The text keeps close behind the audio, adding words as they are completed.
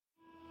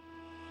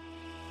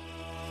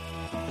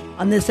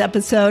On this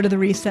episode of the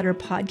Resetter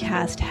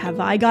podcast, have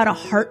I got a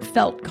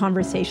heartfelt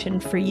conversation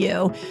for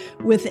you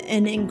with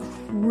an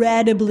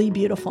incredibly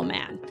beautiful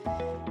man.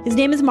 His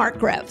name is Mark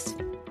Groves.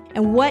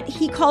 And what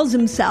he calls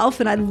himself,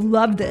 and I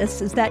love this,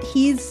 is that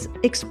he's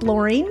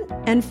exploring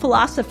and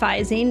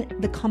philosophizing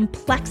the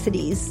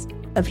complexities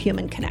of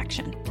human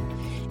connection.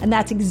 And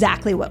that's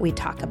exactly what we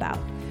talk about.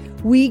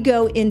 We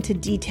go into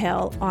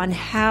detail on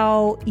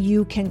how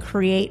you can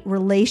create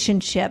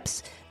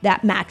relationships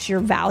that match your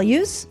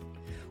values.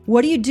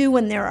 What do you do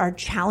when there are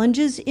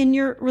challenges in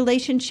your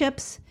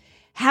relationships?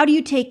 How do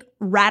you take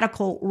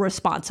radical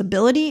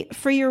responsibility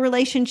for your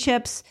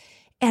relationships?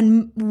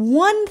 And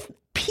one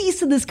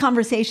piece of this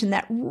conversation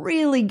that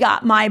really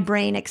got my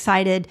brain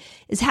excited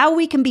is how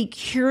we can be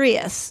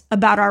curious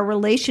about our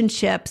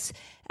relationships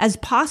as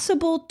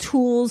possible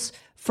tools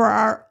for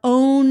our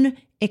own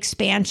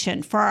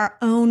expansion, for our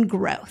own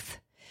growth.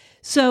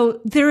 So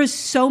there is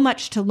so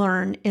much to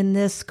learn in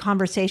this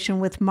conversation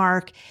with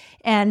Mark.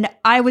 And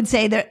I would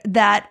say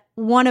that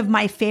one of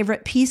my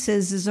favorite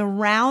pieces is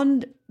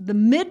around the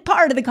mid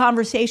part of the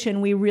conversation.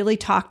 We really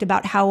talked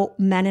about how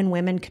men and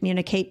women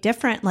communicate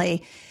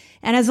differently.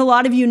 And as a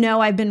lot of you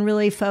know, I've been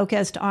really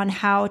focused on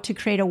how to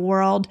create a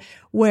world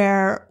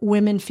where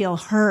women feel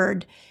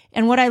heard.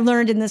 And what I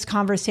learned in this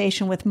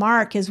conversation with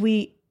Mark is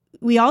we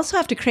also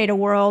have to create a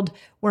world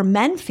where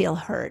men feel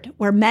heard,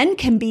 where men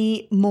can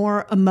be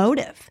more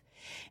emotive.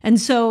 And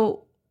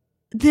so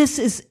this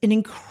is an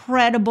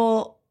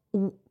incredible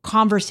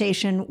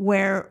conversation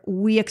where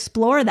we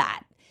explore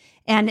that.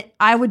 And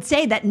I would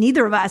say that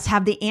neither of us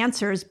have the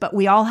answers, but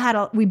we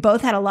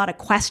both had a lot of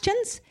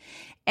questions.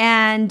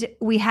 And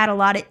we had a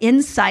lot of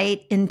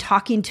insight in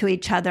talking to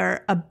each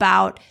other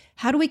about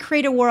how do we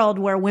create a world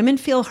where women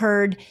feel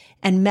heard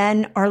and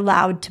men are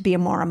allowed to be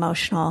more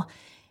emotional.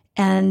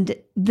 And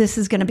this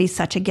is going to be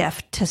such a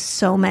gift to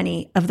so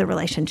many of the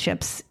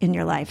relationships in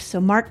your life. So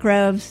Mark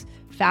Groves,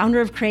 founder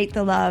of Create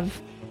the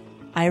Love,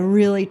 I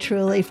really,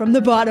 truly, from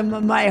the bottom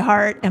of my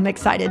heart, am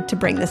excited to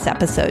bring this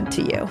episode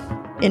to you.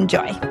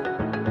 Enjoy.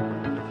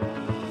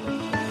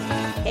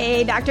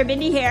 Hey, Dr.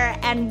 Mindy here,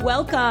 and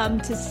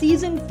welcome to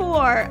Season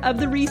 4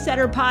 of the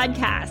Resetter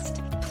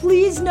podcast.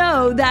 Please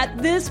know that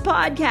this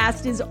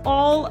podcast is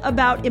all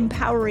about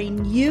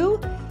empowering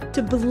you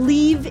to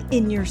believe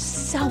in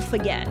yourself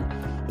again.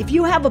 If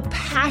you have a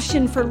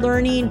passion for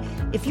learning,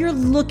 if you're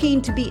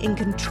looking to be in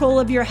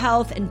control of your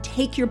health and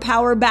take your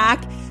power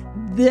back,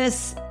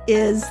 this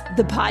is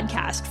the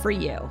podcast for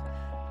you.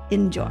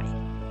 Enjoy.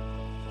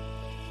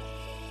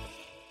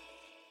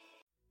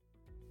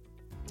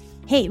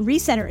 Hey,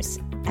 Resetters.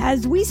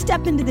 As we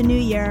step into the new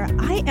year,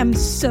 I am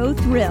so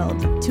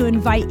thrilled to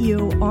invite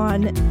you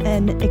on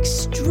an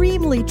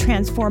extremely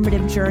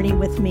transformative journey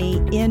with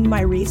me in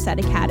my Reset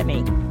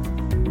Academy.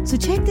 So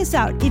check this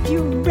out. If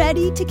you're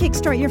ready to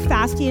kickstart your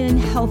fasting and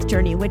health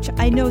journey, which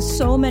I know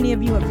so many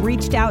of you have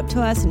reached out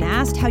to us and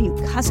asked how you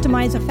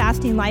customize a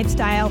fasting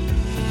lifestyle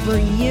for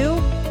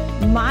you,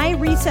 my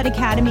Reset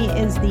Academy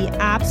is the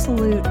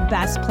absolute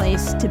best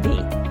place to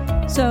be.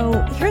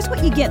 So here's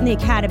what you get in the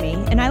Academy,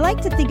 and I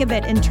like to think of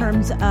it in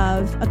terms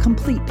of a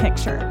complete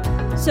picture.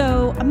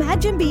 So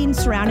imagine being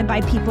surrounded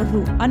by people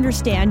who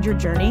understand your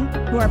journey,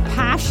 who are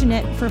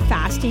passionate for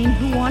fasting,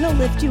 who want to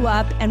lift you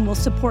up and will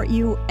support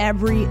you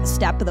every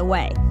step of the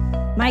way.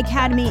 My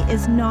Academy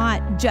is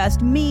not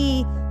just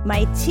me,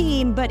 my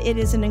team, but it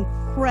is an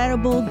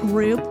incredible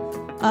group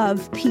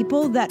of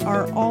people that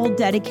are all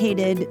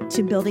dedicated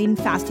to building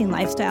fasting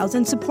lifestyles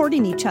and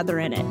supporting each other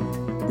in it.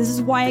 This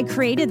is why I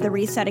created the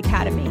Reset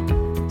Academy.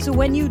 So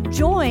when you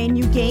join,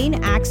 you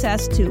gain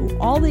access to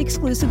all the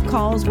exclusive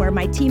calls where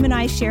my team and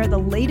I share the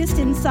latest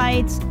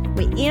insights,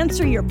 we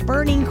answer your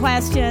burning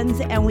questions,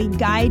 and we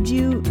guide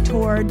you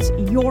towards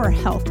your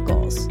health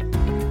goals.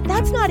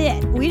 That's not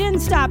it. We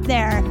didn't stop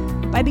there.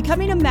 By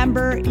becoming a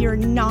member, you're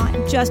not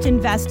just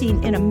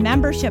investing in a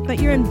membership,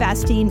 but you're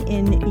investing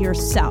in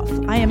yourself.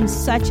 I am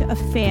such a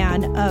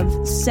fan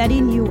of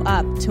setting you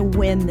up to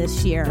win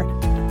this year.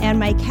 And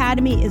my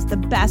Academy is the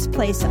best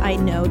place I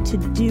know to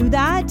do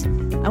that.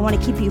 I want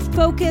to keep you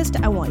focused.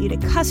 I want you to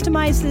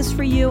customize this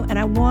for you. And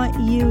I want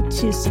you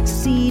to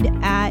succeed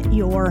at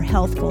your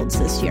health goals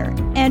this year.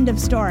 End of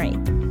story.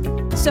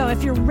 So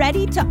if you're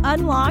ready to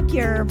unlock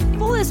your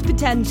fullest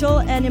potential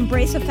and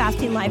embrace a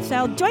fasting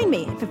lifestyle, join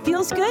me. If it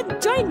feels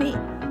good, join me.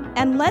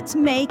 And let's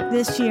make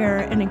this year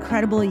an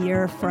incredible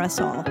year for us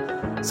all.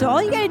 So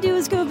all you got to do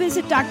is go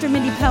visit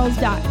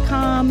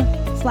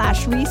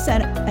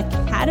drmindypelz.com/Reset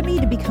Academy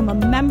to become a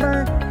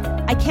member.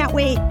 I can't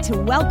wait to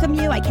welcome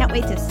you. I can't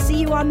wait to see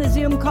you on the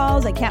Zoom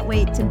calls. I can't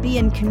wait to be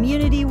in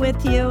community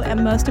with you.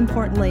 And most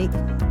importantly,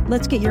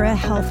 let's get your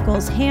health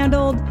goals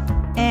handled.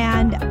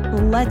 And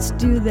let's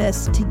do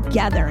this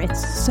together.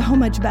 It's so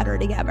much better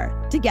together.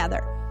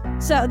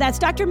 So that's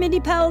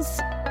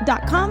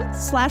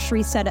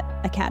drmindypelz.com/Reset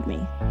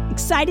Academy.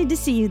 Excited to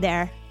see you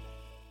there.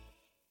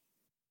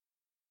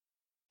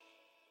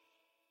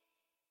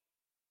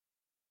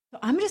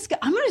 I'm going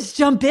to just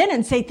jump in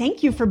and say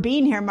thank you for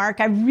being here, Mark.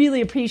 I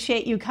really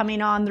appreciate you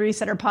coming on the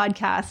Resetter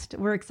podcast.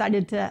 We're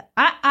excited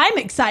I'm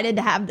excited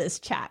to have this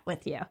chat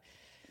with you.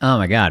 Oh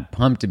my God,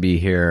 pumped to be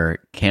here.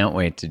 Can't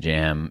wait to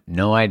jam.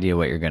 No idea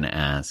what you're going to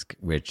ask,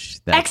 that's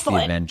Excellent.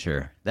 The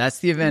adventure. That's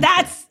the adventure.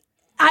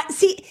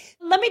 See,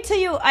 let me tell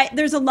you,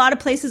 there's a lot of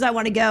places I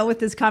want to go with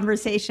this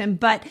conversation,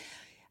 but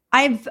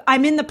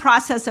I'm in the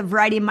process of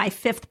writing my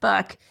 5th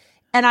book,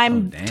 and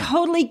I'm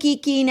totally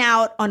geeking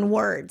out on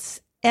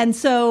words. And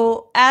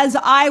so as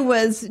I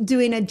was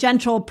doing a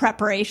gentle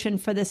preparation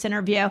for this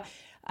interview,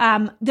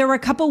 there were a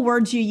couple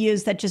words you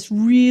used that just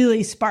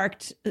really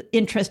sparked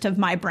interest of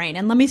my brain.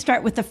 And let me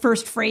start with the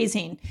first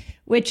phrasing,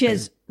 which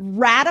is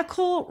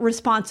radical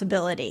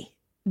responsibility.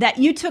 That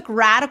you took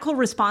radical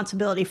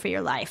responsibility for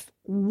your life.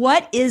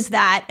 What is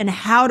that, and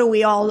how do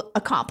we all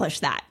accomplish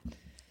that?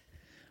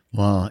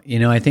 Well,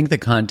 I think the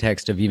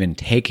context of even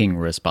taking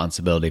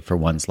responsibility for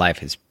one's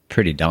life is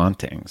pretty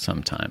daunting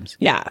sometimes.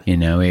 Yeah.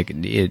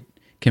 It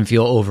can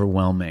feel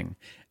overwhelming.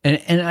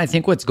 And I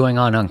think what's going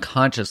on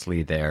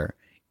unconsciously there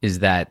is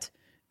that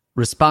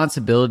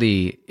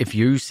responsibility, if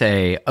you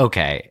say,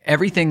 okay,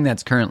 everything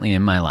that's currently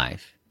in my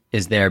life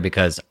is there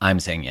because I'm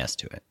saying yes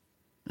to it.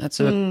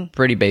 That's a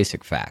pretty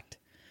basic fact.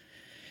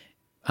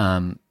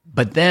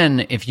 But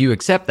then if you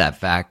accept that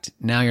fact,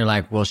 now you're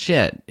like, well,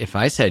 shit, if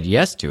I said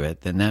yes to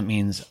it, then that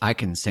means I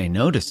can say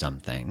no to some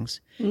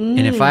things. And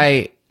if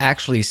I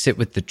actually sit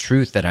with the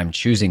truth that I'm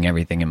choosing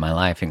everything in my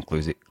life,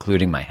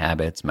 including my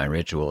habits, my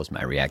rituals,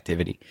 my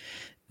reactivity,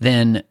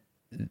 then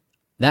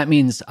that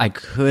means I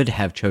could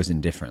have chosen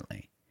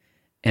differently.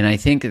 And I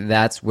think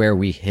that's where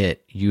we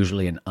hit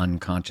usually an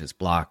unconscious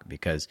block,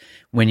 because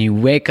when you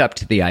wake up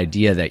to the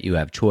idea that you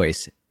have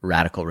choice,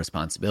 radical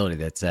responsibility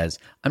that says,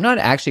 I'm not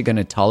actually going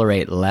to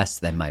tolerate less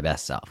than my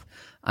best self.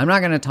 I'm not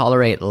going to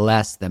tolerate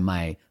less than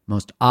my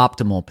most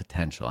optimal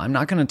potential. I'm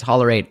not going to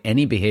tolerate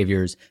any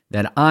behaviors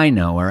that I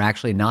know are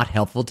actually not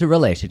helpful to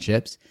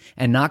relationships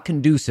and not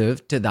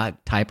conducive to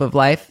that type of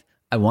life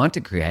I want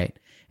to create,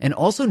 and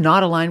also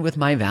not aligned with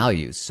my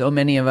values. So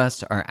many of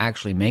us are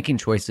actually making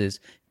choices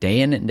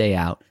day in and day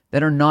out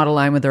that are not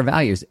aligned with our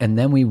values. And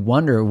then we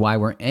wonder why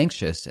we're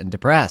anxious and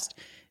depressed,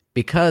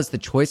 because the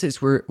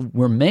choices we're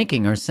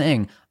making are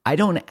saying, I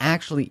don't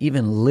actually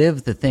even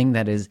live the thing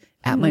that is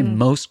at my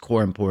most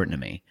core important to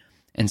me.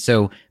 And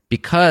so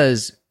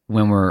because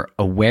when we're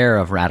aware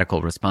of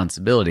radical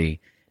responsibility,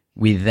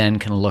 we then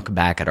can look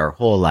back at our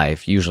whole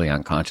life, usually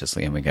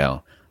unconsciously, and we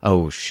go,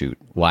 oh, shoot,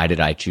 why did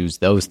I choose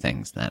those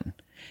things then?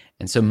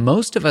 And so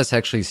most of us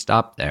actually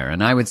stop there.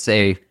 And I would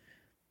say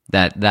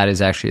that that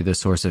is actually the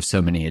source of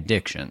so many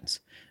addictions,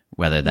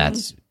 whether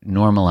that's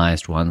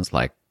normalized ones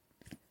like,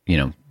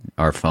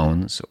 our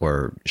phones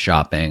or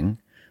shopping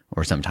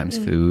or sometimes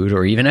food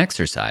or even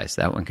exercise.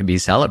 That one can be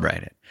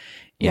celebrated.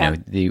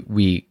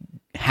 We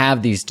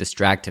have these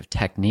distractive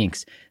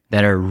techniques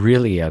that are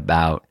really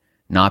about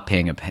not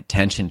paying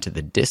attention to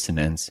the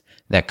dissonance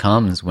that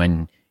comes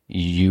when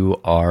you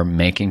are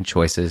making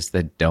choices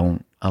that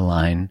don't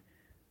align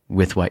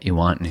with what you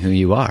want and who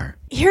you are.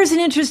 Here's an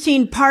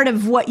interesting part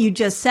of what you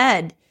just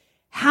said.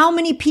 How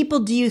many people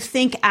do you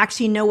think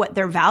actually know what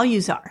their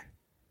values are?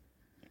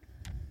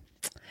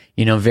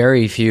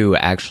 Very few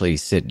actually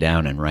sit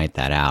down and write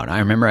that out. I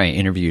remember I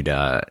interviewed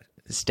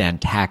Stan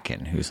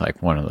Tatkin, who's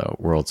like one of the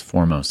world's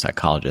foremost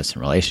psychologists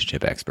and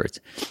relationship experts.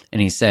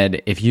 And he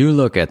said, if you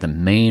look at the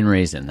main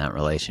reason that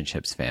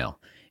relationships fail,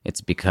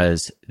 it's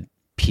because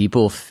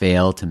people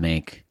fail to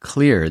make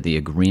clear the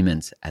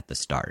agreements at the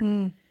start.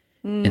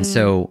 And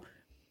so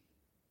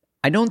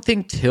I don't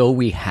think till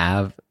we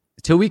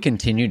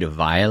continue to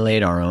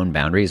violate our own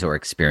boundaries or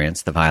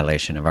experience the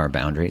violation of our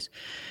boundaries,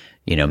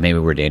 maybe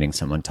we're dating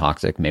someone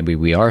toxic, maybe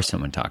we are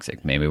someone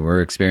toxic, maybe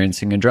we're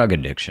experiencing a drug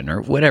addiction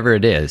or whatever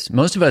it is.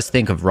 Most of us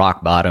think of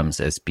rock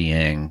bottoms as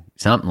being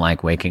something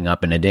like waking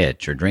up in a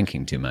ditch or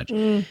drinking too much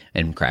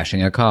and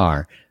crashing a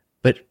car.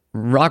 But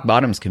rock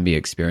bottoms can be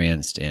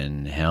experienced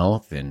in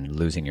health and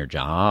losing your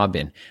job.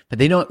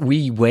 But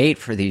we wait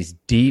for these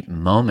deep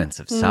moments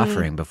of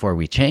suffering before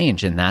we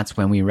change. And that's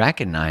when we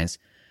recognize,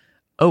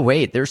 oh,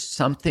 wait, there's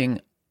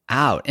something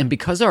out. And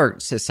because our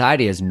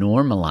society has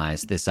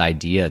normalized this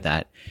idea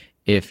that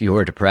if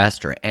you're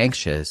depressed or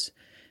anxious,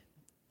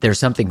 there's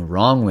something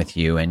wrong with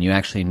you and you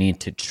actually need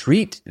to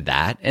treat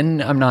that.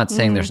 And I'm not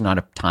saying there's not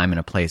a time and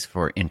a place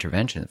for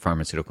intervention,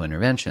 pharmaceutical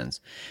interventions,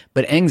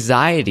 but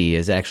anxiety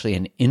is actually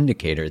an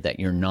indicator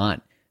that you're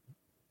not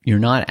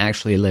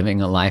actually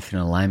living a life in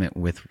alignment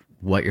with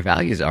what your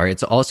values are.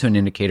 It's also an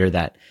indicator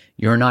that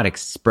you're not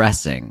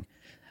expressing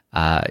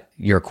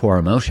your core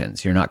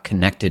emotions. You're not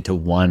connected to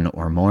one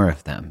or more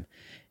of them.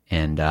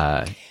 And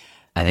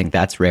I think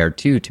that's rare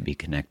too, to be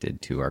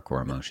connected to our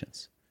core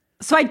emotions.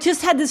 So I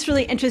just had this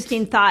really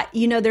interesting thought.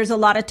 There's a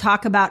lot of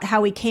talk about how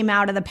we came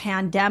out of the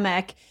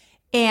pandemic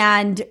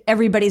and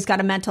everybody's got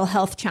a mental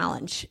health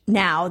challenge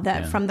now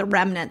from the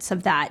remnants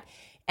of that.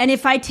 And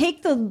if I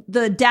take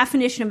the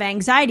definition of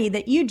anxiety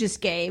that you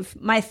just gave,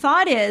 my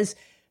thought is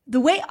the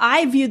way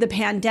I view the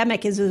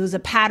pandemic is it was a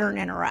pattern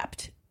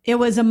interrupt. It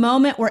was a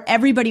moment where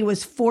everybody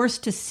was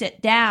forced to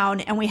sit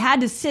down, and we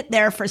had to sit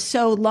there for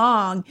so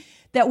long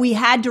that we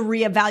had to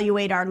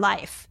reevaluate our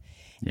life.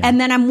 Yeah.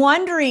 And then I'm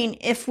wondering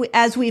if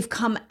as we've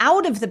come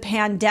out of the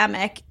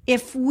pandemic,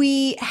 if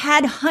we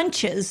had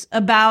hunches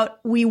about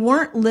we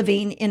weren't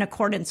living in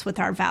accordance with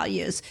our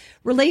values,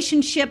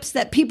 relationships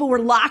that people were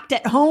locked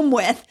at home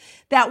with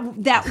that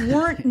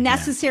weren't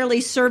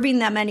necessarily serving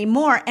them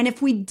anymore. And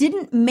if we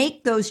didn't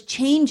make those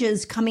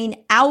changes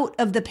coming out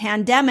of the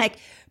pandemic,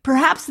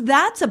 perhaps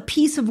that's a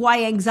piece of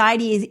why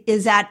anxiety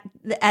is at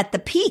the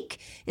peak,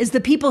 is the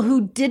people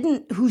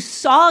who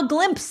saw a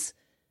glimpse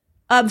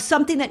of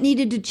something that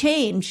needed to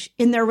change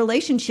in their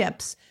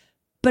relationships,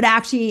 but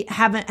actually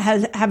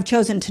have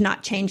chosen to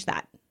not change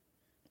that.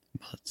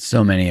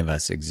 So many of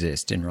us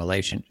exist in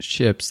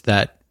relationships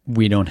that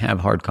we don't have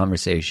hard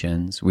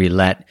conversations. We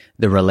let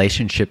the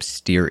relationship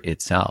steer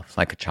itself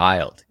like a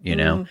child, you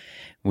know?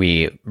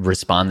 We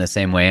respond the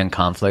same way in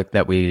conflict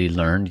that we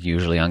learned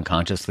usually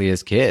unconsciously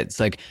as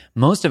kids. Like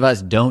most of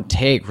us don't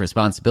take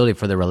responsibility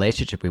for the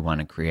relationship we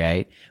want to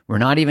create. We're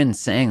not even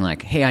saying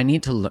like, hey, I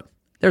need to look.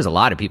 There's a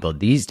lot of people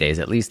these days,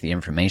 at least the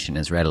information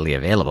is readily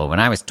available. When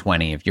I was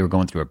 20, if you were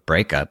going through a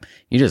breakup,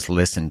 you just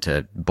listened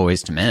to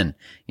Boys to Men,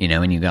 you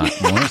know, and you got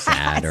more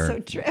sad or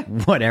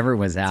whatever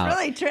was out. It's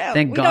really true.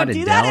 Thank God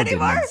Adele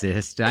didn't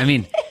exist. I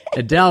mean,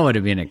 Adele would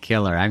have been a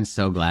killer. I'm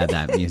so glad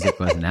that music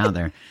wasn't out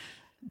there.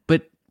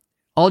 But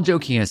all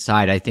joking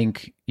aside, I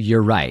think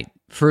you're right.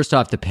 First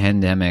off, the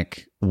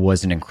pandemic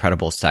was an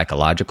incredible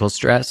psychological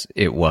stress.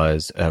 It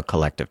was a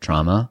collective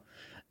trauma.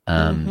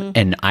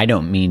 And I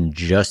don't mean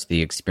just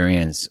the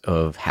experience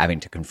of having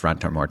to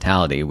confront our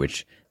mortality,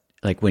 which,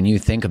 like, when you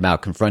think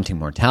about confronting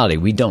mortality,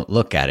 we don't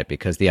look at it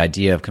because the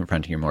idea of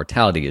confronting your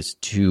mortality is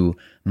too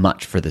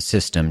much for the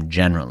system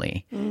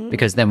generally,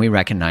 because then we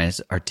recognize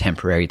our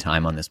temporary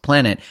time on this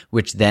planet,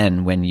 which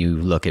then when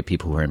you look at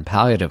people who are in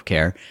palliative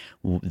care,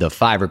 The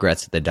 5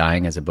 Regrets of the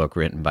Dying is a book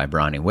written by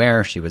Bronnie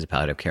Ware. She was a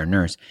palliative care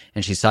nurse,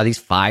 and she saw these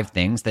 5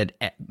 things that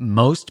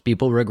most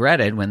people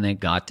regretted when they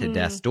got to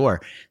death's door.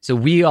 So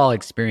we all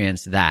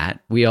experienced that.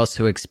 We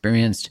also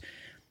experienced,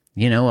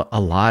 you know,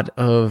 a lot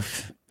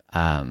of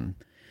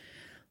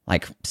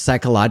like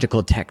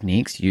psychological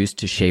techniques used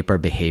to shape our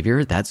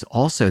behavior. That's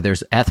also,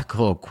 there's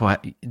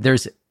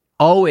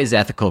always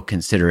ethical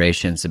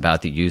considerations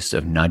about the use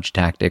of nudge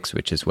tactics,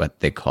 which is what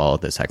they call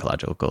the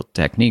psychological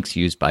techniques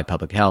used by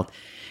public health.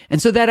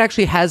 And so that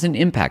actually has an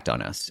impact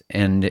on us.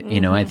 And, you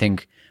know, I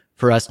think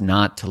for us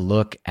not to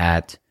look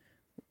at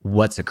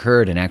what's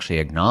occurred and actually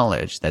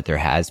acknowledge that there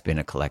has been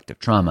a collective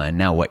trauma. And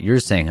now what you're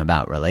saying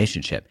about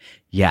relationship,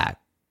 yeah,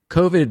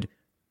 COVID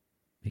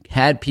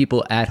had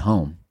people at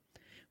home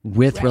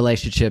with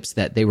relationships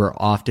that they were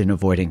often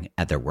avoiding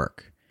at their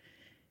work.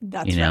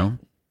 That's you know? Right.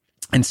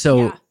 And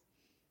so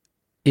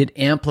it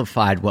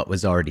amplified what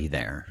was already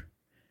there.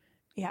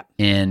 Yeah.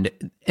 And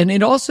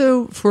it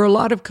also, for a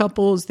lot of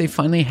couples, they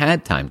finally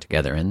had time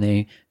together and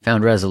they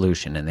found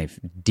resolution and they've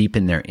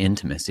deepened their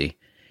intimacy.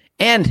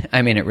 And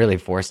I mean, it really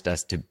forced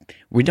us to,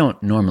 we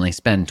don't normally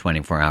spend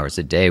 24 hours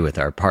a day with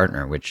our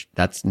partner, which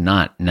that's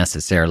not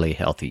necessarily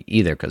healthy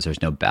either because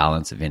there's no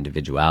balance of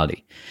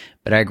individuality.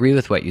 But I agree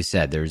with what you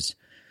said.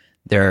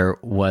 There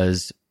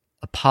was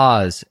a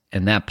pause,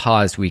 and that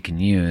pause we can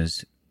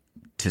use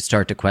to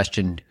start to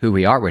question who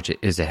we are, which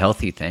is a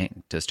healthy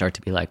thing, to start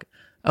to be like,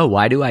 oh,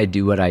 why do I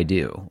do what I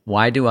do?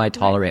 Why do I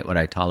tolerate what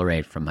I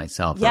tolerate from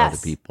myself or other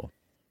people?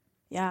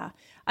 Yeah.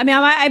 I mean,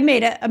 I've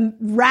made a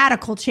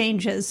radical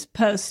changes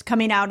post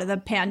coming out of the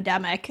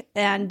pandemic,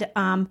 and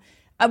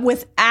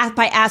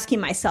by asking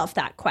myself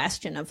that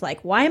question of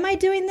like, why am I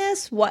doing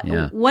this? What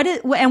do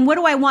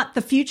I want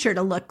the future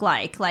to look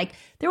like? Like,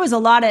 there was a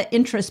lot of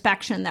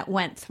introspection that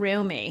went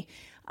through me.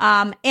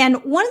 And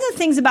one of the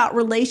things about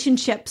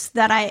relationships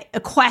a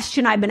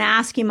question I've been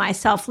asking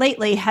myself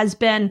lately has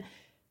been,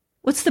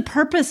 what's the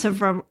purpose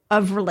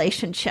of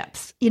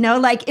relationships? You know,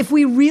 like if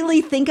we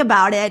really think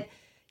about it,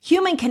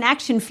 human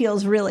connection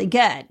feels really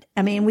good.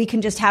 I mean, we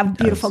can just have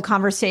beautiful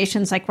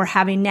conversations like we're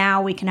having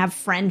now. We can have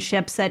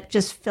friendships that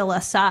just fill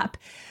us up.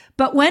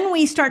 But when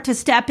we start to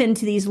step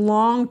into these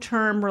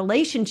long-term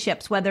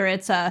relationships, whether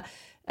it's an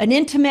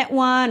intimate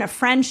one, a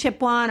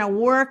friendship one, a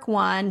work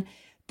one,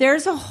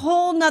 there's a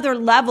whole nother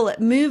level. It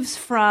moves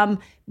from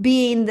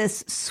being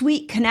this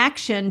sweet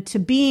connection to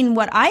being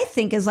what I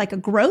think is like a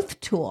growth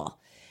tool.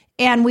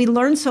 And we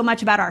learn so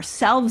much about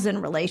ourselves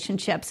in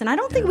relationships. And I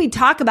don't think we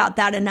talk about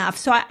that enough.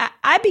 So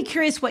I'd be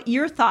curious what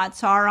your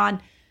thoughts are on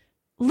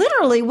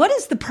literally what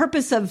is the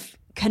purpose of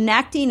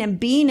connecting and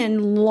being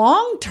in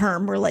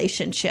long-term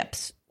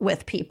relationships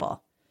with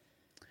people?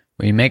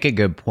 Well, you make a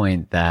good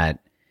point that,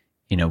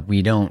 you know,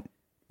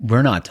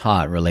 we're not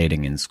taught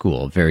relating in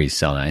school. Very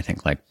seldom. I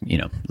think, like, you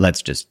know,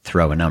 let's just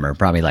throw a number.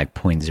 Probably like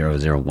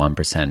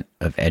 0.001%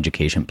 of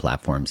education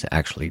platforms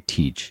actually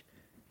teach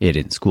it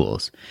in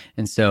schools.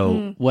 And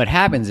so what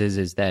happens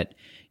is that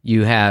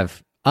you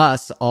have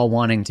us all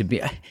wanting to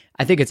be,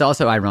 I think it's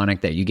also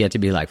ironic that you get to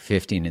be like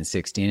 15 and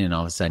 16 and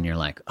all of a sudden you're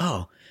like,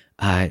 oh,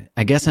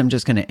 I guess I'm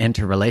just going to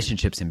enter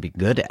relationships and be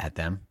good at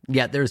them.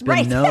 Yet there's been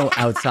Right. no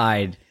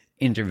outside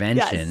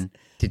intervention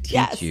to teach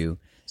Yes. you.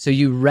 So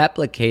you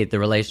replicate the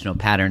relational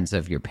patterns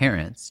of your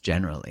parents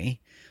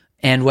generally,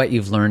 and what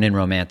you've learned in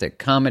romantic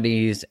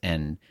comedies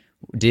and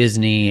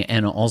Disney,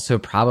 and also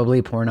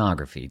probably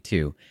pornography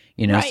too.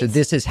 So Right.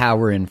 this is how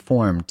we're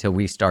informed till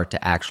we start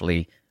to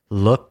actually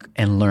look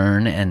and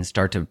learn and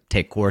start to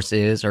take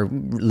courses or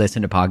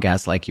listen to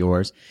podcasts like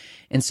yours.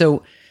 And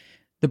so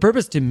the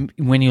purpose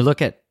when you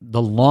look at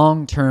the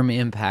long-term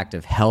impact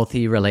of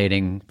healthy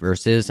relating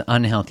versus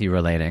unhealthy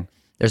relating,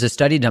 there's a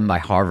study done by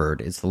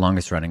Harvard. It's the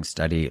longest running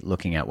study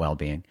looking at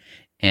well-being.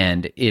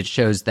 And it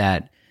shows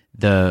that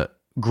the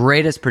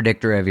greatest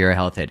predictor of your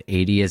health at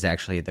 80 is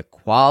actually the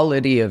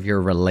quality of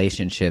your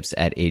relationships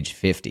at age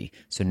 50.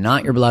 So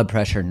not your blood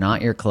pressure,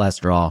 not your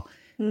cholesterol,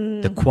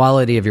 the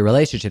quality of your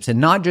relationships, and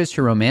not just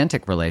your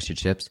romantic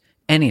relationships,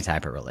 any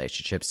type of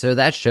relationship. So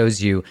that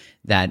shows you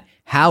that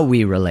how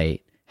we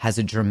relate has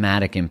a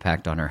dramatic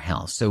impact on our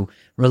health. So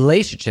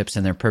relationships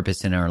and their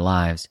purpose in our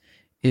lives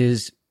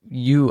is,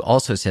 you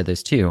also said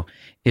this too,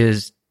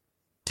 is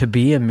to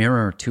be a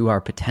mirror to our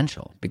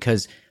potential,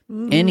 because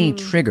any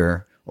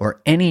trigger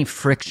or any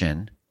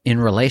friction in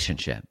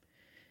relationship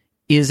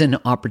is an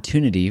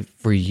opportunity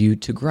for you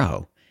to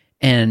grow.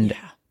 And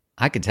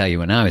I could tell you,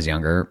 when I was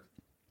younger,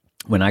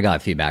 when I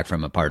got feedback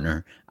from a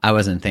partner, I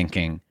wasn't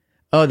thinking,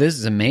 oh, this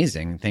is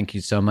amazing. Thank you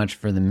so much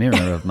for the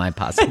mirror of my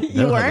possibility.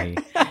 You weren't?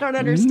 I don't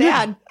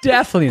understand.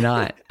 Definitely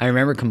not. I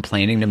remember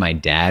complaining to my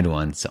dad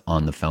once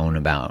on the phone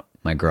about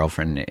my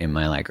girlfriend in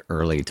my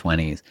early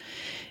 20s.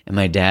 And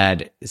my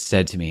dad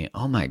said to me,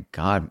 oh my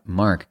God,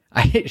 Mark,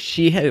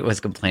 was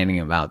complaining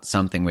about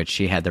something which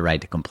she had the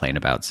right to complain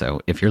about. So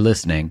if you're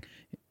listening,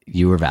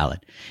 you were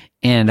valid.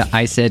 And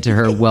I said to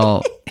her,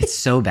 well, it's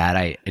so bad.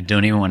 I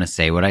don't even want to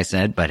say what I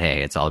said, but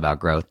hey, it's all about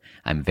growth.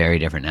 I'm very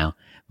different now.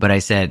 But I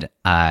said,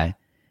 well,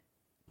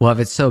 if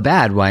it's so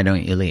bad, why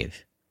don't you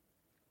leave?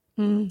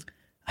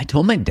 I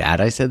told my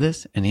dad I said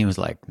this, and he was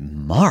like,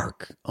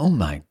 Mark, oh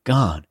my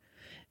God.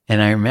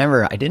 And I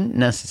remember I didn't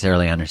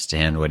necessarily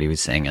understand what he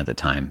was saying at the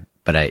time,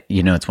 but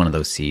it's one of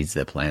those seeds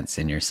that plants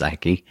in your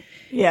psyche.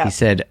 Yeah. He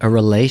said, a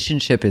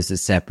relationship is a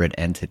separate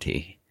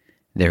entity.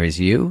 There is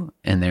you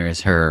and there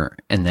is her,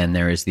 and then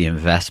there is the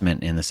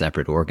investment in the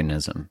separate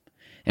organism.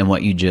 And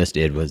what you just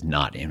did was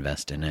not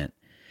invest in it.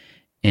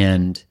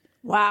 And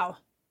wow.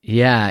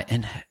 Yeah.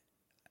 And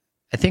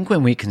I think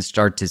when we can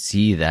start to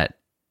see that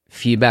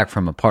feedback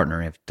from a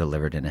partner, if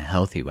delivered in a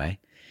healthy way,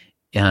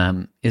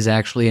 is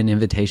actually an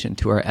invitation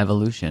to our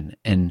evolution.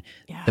 And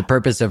the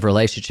purpose of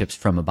relationships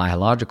from a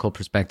biological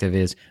perspective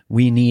is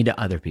we need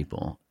other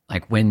people.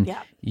 Like when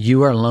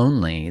you are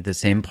lonely, the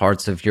same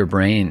parts of your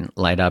brain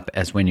light up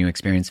as when you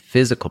experience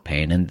physical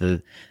pain.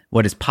 And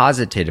what is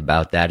posited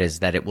about that is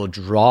that it will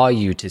draw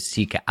you to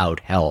seek out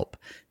help,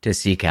 to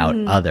seek out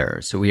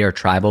others. So we are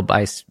tribal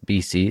by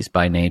species,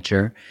 by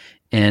nature,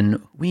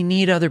 and we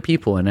need other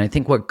people. And I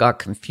think what got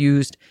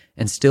confused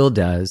and still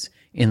does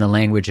in the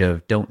language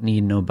of don't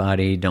need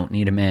nobody, don't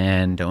need a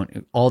man,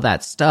 all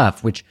that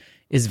stuff, which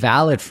is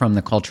valid from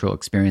the cultural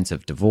experience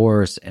of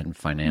divorce and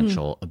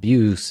financial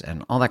abuse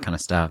and all that kind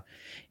of stuff,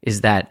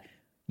 is that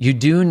you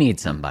do need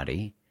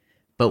somebody.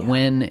 But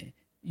when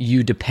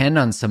you depend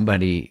on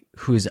somebody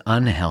who's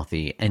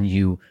unhealthy and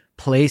you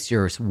place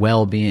your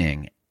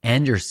well-being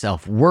and your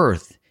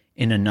self-worth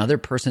in another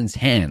person's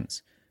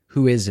hands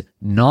who is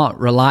not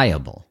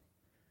reliable,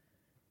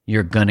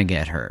 you're going to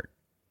get hurt.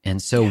 And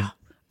so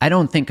I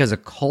don't think as a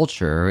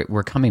culture,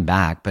 we're coming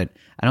back, but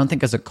I don't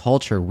think as a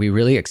culture we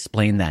really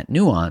explain that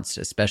nuance,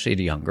 especially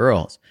to young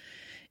girls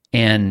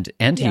and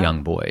to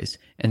young boys.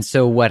 And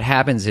so what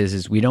happens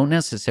is we don't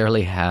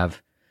necessarily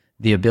have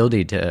the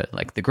ability to,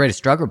 like, the greatest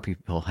struggle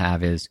people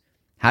have is,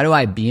 how do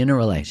I be in a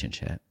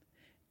relationship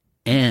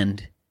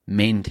and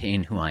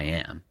maintain who I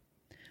am?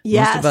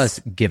 Yes. Most of us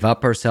give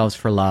up ourselves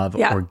for love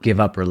or give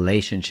up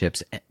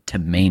relationships to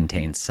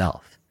maintain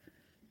self.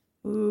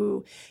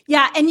 Ooh.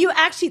 Yeah. And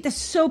that's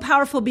so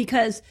powerful,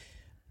 because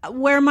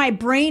where my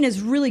brain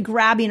is really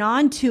grabbing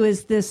onto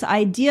is this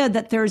idea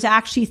that there's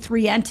actually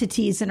three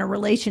entities in a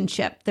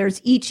relationship.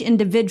 There's each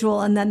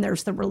individual, and then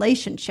there's the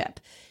relationship.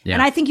 Yeah.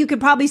 And I think you could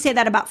probably say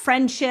that about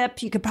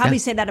friendship. You could probably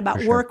say that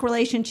about work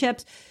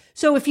relationships.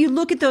 So if you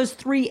look at those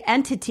three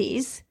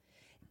entities,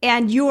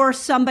 and you're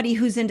somebody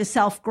who's into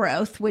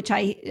self-growth, which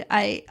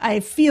I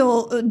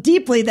feel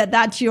deeply that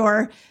that's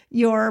your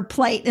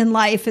plight in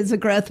life, is a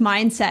growth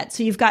mindset.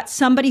 So you've got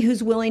somebody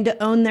who's willing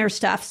to own their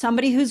stuff,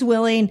 somebody who's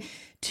willing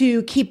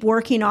to keep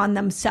working on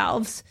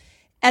themselves.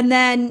 And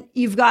then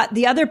you've got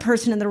the other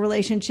person in the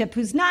relationship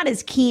who's not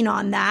as keen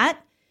on that.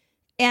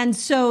 And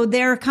so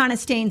they're kind of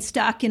staying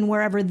stuck in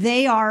wherever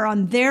they are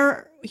on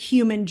their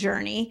human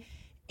journey.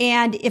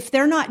 And if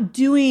they're not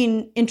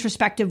doing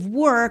introspective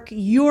work,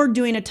 you're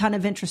doing a ton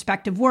of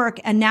introspective work.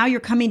 And now you're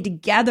coming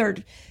together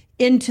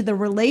into the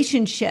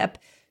relationship.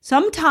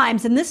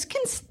 Sometimes, and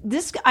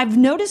I've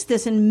noticed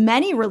this in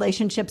many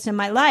relationships in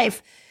my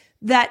life,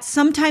 that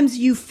sometimes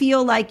you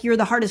feel like you're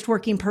the hardest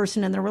working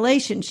person in the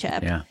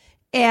relationship. Yeah.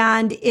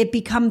 and it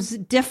becomes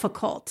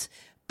difficult.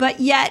 But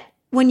yet,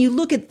 when you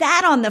look at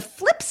that on the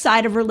flip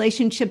side of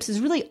relationships is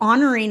really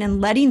honoring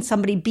and letting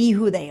somebody be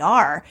who they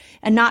are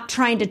and not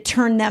trying to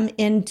turn them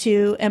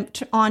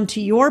onto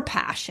your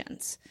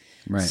passions.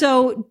 Right.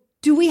 So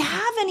do we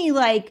have any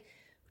like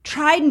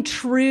tried and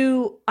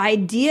true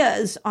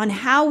ideas on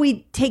how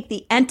we take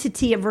the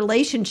entity of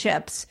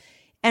relationships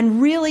and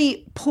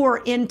really pour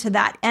into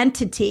that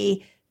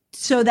entity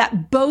so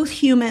that both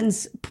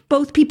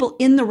people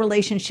in the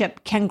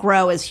relationship can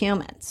grow as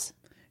humans?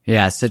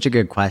 Yeah, such a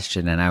good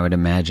question. And I would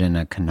imagine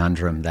a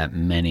conundrum that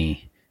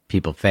many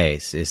people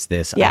face is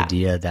this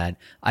idea that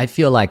I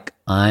feel like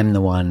I'm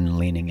the one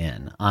leaning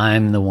in.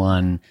 I'm the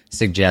one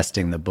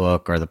suggesting the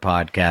book or the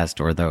podcast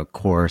or the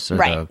course or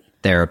the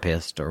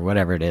therapist or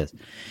whatever it is.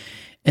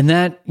 And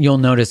that you'll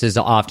notice is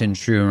often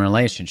true in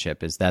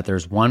relationship, is that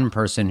there's one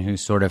person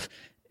who's sort of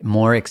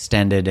more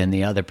extended and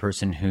the other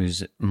person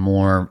who's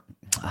more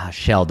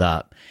shelled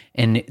up.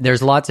 And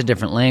there's lots of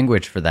different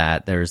language for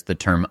that. There's the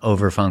term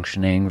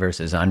overfunctioning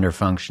versus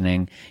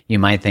underfunctioning. You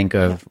might think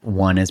of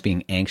one as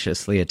being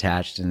anxiously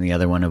attached and the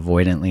other one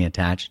avoidantly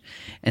attached.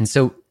 And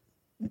so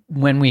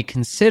when we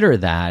consider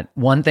that,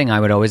 one thing I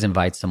would always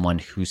invite someone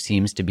who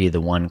seems to be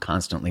the one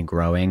constantly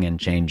growing and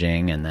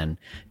changing and then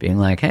being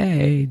like,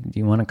 hey, do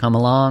you want to come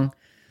along?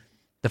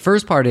 The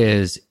first part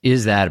is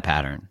that a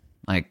pattern?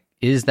 Like,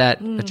 is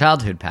that a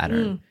childhood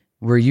pattern?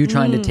 Were you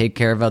trying to take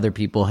care of other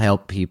people,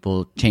 help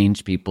people,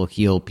 change people,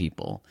 heal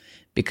people?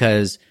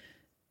 Because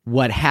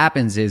what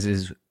happens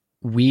is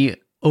we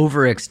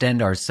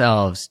overextend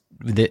ourselves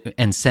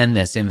and send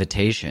this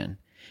invitation,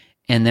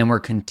 and then we're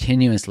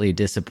continuously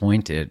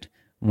disappointed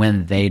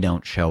when they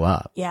don't show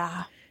up.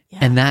 Yeah.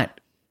 And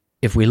that,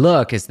 if we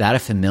look, is that a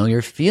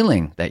familiar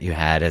feeling that you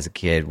had as a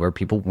kid where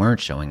people weren't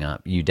showing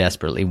up? You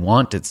desperately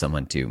wanted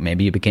someone to.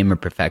 Maybe you became a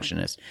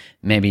perfectionist.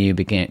 Maybe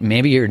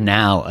you're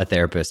now a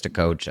therapist, a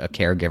coach, a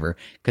caregiver,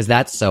 because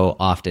that's so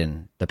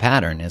often the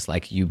pattern is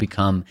like you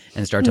become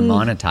and start to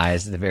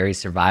monetize the very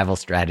survival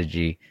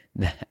strategy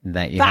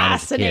that you had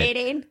as a kid.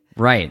 Fascinating.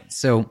 Right.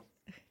 So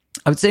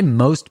I would say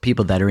most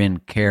people that are in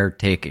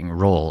caretaking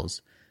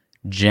roles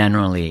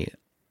generally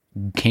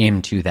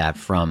came to that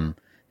from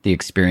the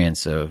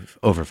experience of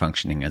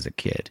overfunctioning as a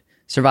kid.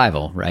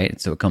 Survival, right?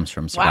 So it comes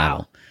from survival.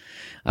 Wow.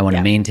 I want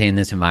to maintain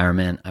this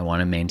environment. I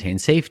want to maintain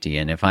safety.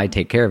 And if I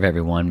take care of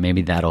everyone,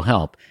 maybe that'll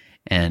help.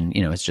 And,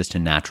 it's just a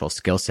natural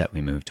skill set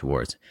we move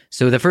towards.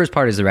 So the first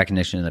part is the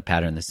recognition of the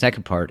pattern. The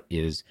second part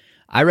is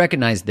I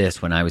recognized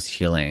this when I was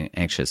healing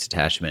anxious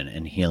attachment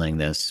and healing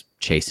this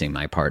chasing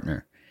my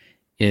partner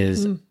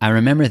is I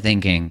remember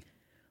thinking,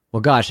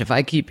 well, gosh, if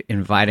I keep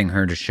inviting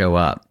her to show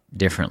up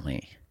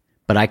differently,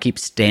 but I keep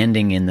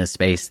standing in the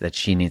space that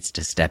she needs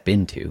to step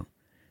into,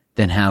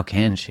 then how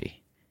can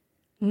she?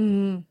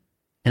 And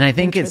I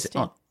think it's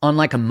on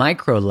like a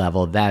micro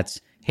level, that's,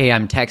 hey,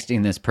 I'm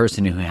texting this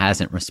person who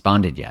hasn't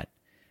responded yet.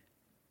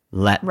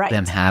 Let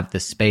them have the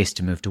space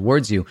to move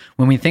towards you.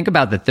 When we think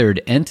about the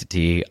third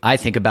entity, I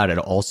think about it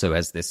also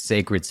as this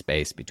sacred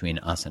space between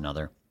us and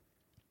other.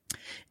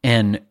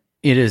 And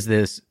it is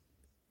this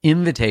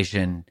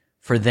invitation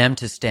for them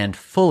to stand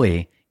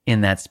fully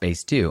in that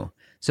space too.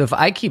 So if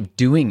I keep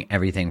doing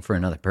everything for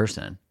another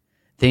person,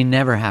 they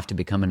never have to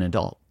become an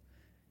adult.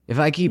 If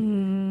I keep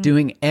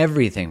doing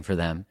everything for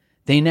them,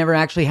 they never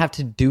actually have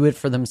to do it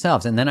for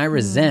themselves. And then I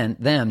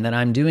resent them that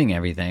I'm doing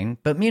everything.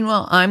 But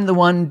meanwhile, I'm the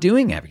one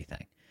doing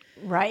everything.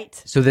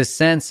 Right. So this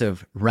sense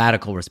of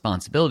radical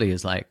responsibility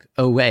is like,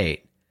 oh,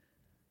 wait,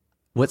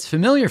 what's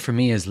familiar for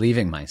me is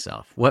leaving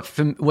myself.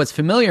 What's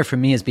familiar for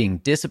me is being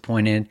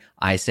disappointed.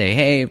 I say,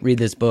 hey, read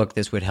this book.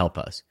 This would help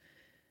us.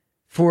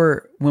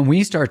 For when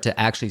we start to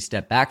actually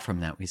step back from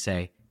that, we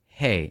say,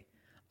 hey,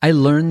 I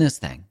learned this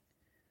thing.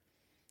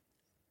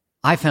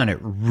 I found it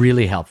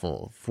really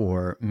helpful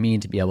for me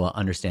to be able to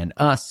understand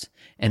us.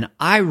 And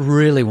I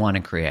really want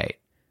to create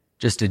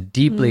just a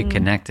deeply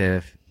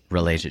connective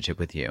relationship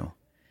with you.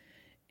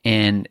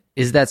 And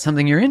is that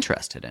something you're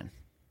interested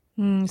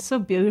in? So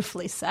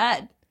beautifully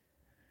said.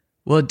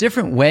 Well, a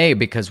different way,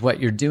 because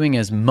what you're doing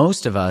is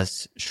most of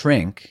us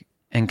shrink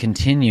and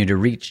continue to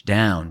reach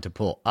down to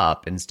pull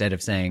up instead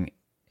of saying,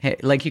 hey,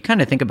 like you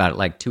kind of think about it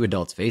like two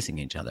adults facing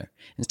each other.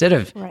 Instead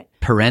of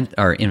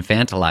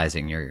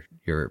infantilizing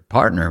your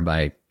partner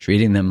by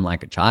treating them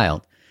like a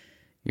child,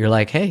 you're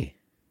like, hey,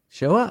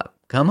 show up,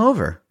 come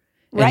over.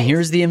 And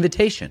here's the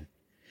invitation.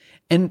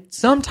 And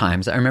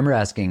sometimes I remember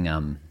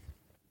asking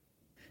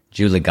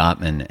Julie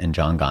Gottman and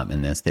John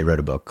Gottman this. They wrote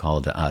a book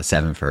called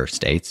Seven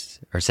First Dates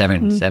or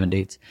Seven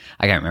Dates.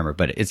 I can't remember,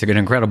 but it's an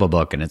incredible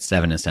book and it's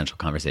 7 essential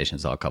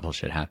conversations all couples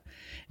should have.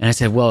 And I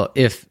said, well,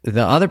 if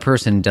the other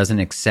person doesn't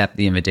accept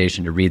the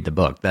invitation to read the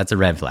book, that's a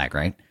red flag,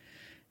 right?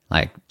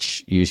 Like,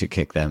 you should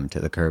kick them to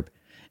the curb.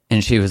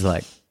 And she was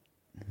like,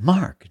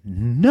 Mark,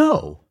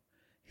 no.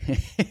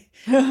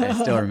 I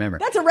still remember.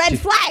 That's a red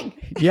flag.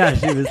 Yeah,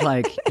 she was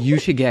like, you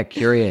should get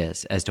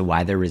curious as to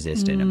why they're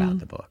resistant about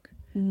the book.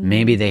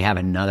 Maybe they have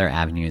another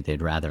avenue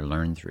they'd rather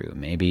learn through.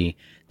 Maybe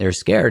they're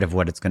scared of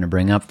what it's going to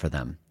bring up for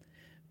them.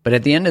 But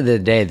at the end of the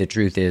day, the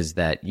truth is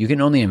that you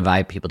can only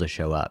invite people to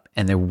show up,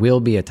 and there will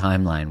be a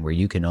timeline where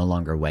you can no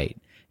longer wait.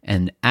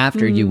 And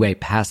after you wait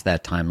past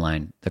that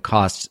timeline, the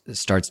cost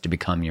starts to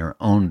become your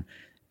own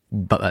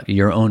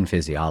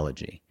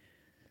physiology.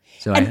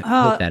 So I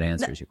hope that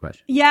answers your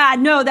question. Yeah,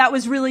 no, that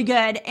was really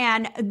good.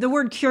 And the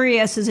word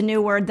curious is a new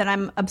word that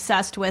I'm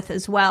obsessed with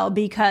as well,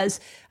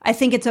 because I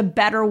think it's a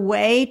better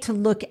way to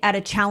look at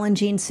a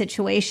challenging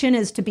situation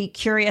is to be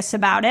curious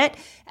about it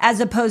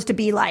as opposed to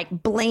be like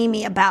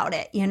blamey about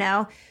it, you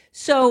know?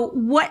 So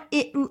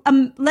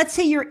let's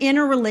say you're in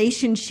a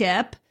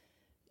relationship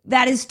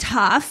that is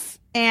tough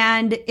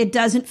and it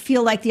doesn't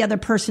feel like the other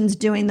person's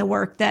doing the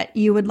work that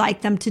you would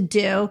like them to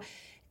do.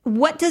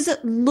 What does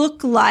it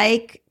look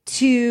like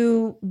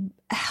to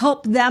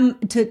help them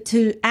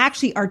to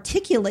actually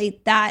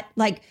articulate that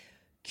like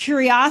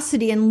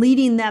curiosity and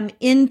leading them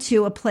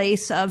into a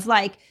place of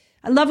like,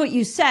 I love what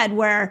you said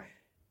where,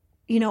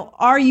 you know,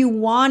 are you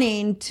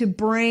wanting to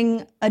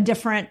bring a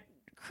different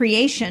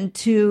creation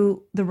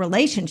to the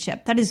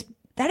relationship? That is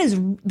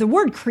the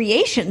word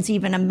creation's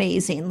even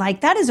amazing.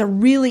 Like that is a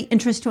really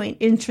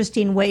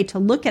interesting way to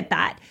look at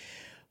that.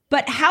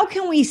 But how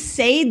can we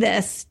say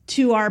this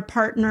to our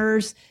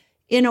partners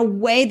in a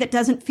way that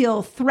doesn't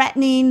feel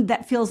threatening,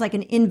 that feels like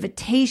an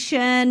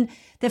invitation,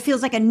 that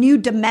feels like a new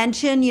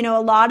dimension? You know,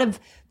 a lot of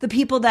the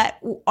people that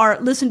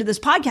listen to this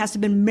podcast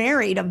have been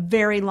married a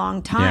very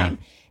long time.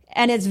 Yeah.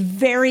 And it's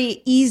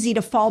very easy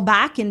to fall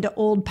back into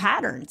old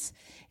patterns.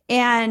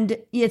 And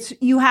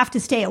you have to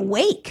stay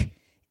awake.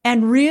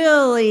 And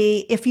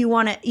really, if you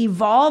want to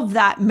evolve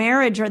that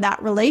marriage or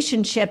that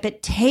relationship,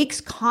 it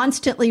takes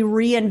constantly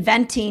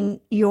reinventing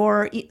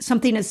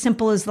something as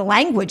simple as the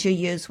language you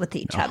use with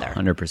each other.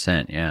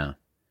 100%. Yeah.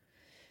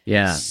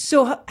 Yeah.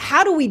 So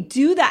how do we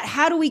do that?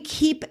 How do we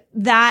keep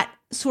that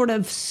sort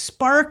of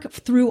spark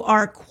through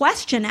our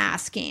question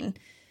asking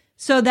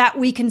so that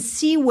we can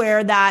see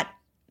where that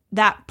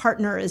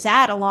partner is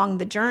at along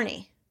the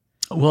journey?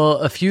 Well,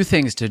 a few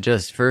things to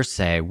just first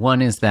say.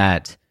 One is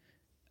that,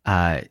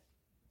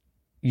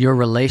 your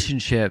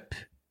relationship,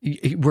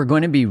 we're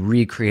going to be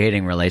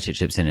recreating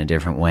relationships in a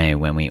different way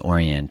when we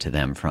orient to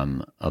them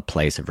from a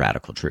place of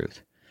radical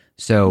truth.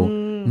 So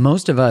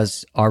most of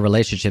us, our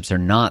relationships are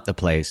not the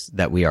place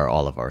that we are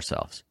all of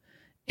ourselves.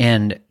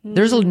 And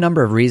there's a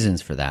number of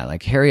reasons for that.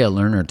 Like Harriet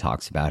Lerner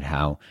talks about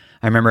how,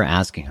 I remember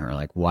asking her,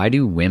 like, why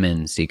do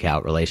women seek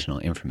out relational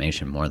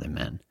information more than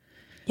men?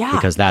 Yeah.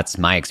 Because that's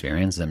my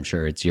experience. I'm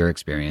sure it's your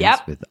experience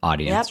with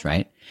audience,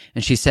 right?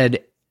 And she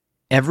said,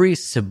 every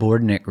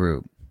subordinate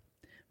group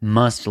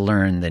must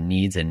learn the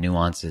needs and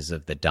nuances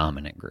of the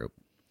dominant group.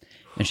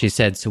 And she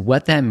said, so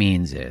what that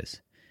means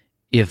is,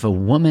 if a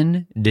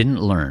woman didn't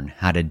learn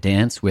how to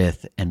dance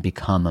with and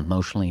become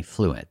emotionally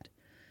fluid,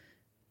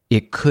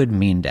 it could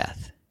mean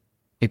death.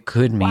 It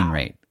could mean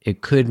rape.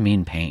 It could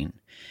mean pain.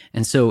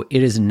 And so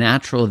it is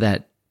natural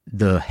that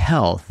the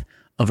health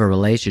of a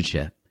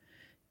relationship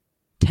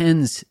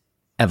tends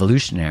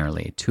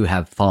evolutionarily to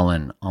have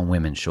fallen on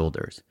women's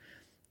shoulders.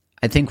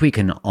 I think we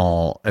can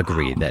all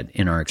agree that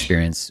in our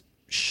experience,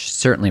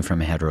 certainly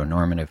from a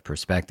heteronormative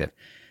perspective,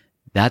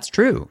 that's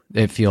true.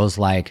 It feels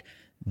like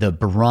the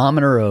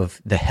barometer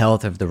of the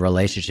health of the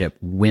relationship,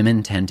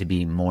 women tend to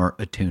be more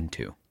attuned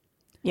to.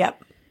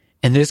 Yep.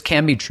 And this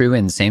can be true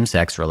in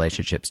same-sex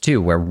relationships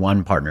too, where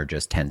one partner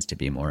just tends to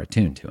be more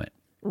attuned to it.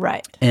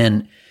 Right.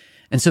 And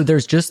so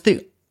there's just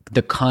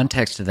the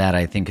context of that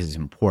I think is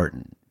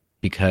important,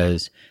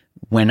 because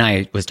when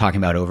I was talking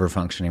about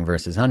overfunctioning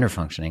versus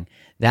underfunctioning,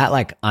 that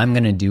like I'm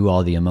going to do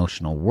all the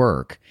emotional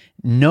work.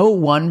 No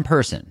one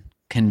person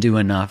can do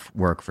enough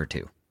work for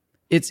two.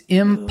 It's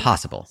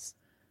impossible.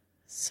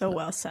 So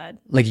well said.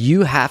 Like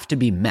you have to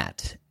be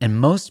met, and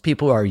most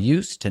people are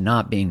used to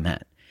not being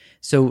met.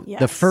 So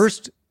the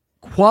first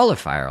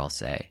qualifier I'll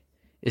say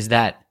is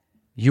that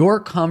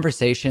your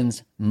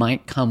conversations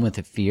might come with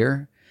a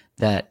fear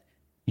that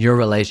your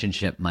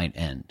relationship might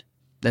end.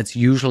 That's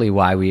usually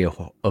why we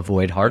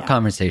avoid hard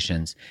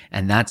conversations,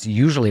 and that's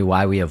usually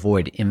why we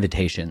avoid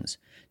invitations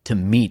to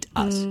meet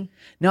us.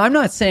 Now, I'm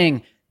not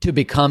saying to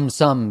become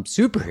some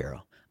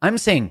superhero. I'm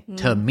saying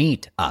to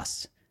meet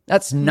us.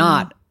 That's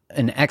not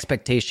an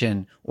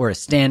expectation or a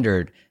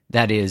standard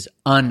that is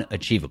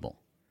unachievable.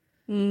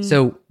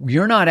 So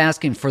you're not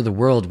asking for the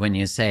world when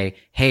you say,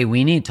 hey,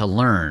 we need to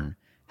learn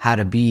how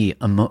to be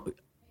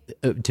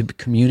to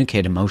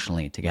communicate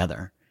emotionally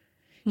together.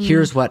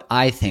 Here's what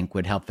I think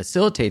would help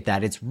facilitate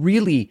that. It's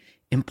really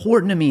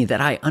important to me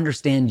that I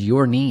understand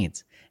your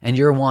needs and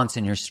your wants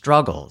and your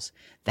struggles.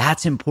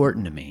 That's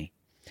important to me.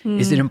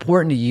 Is it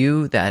important to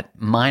you that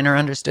mine are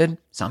understood?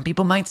 Some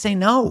people might say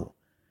no.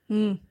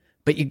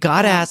 But you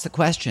got to ask the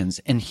questions.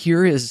 And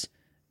here is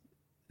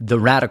the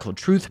radical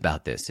truth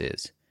about this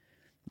is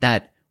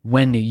that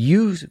when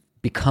you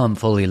become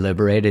fully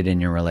liberated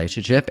in your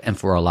relationship, and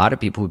for a lot of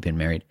people who've been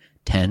married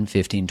 10,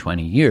 15,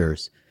 20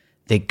 years,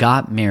 they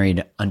got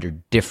married under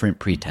different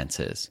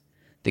pretenses.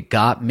 They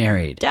got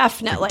married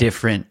for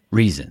different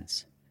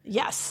reasons.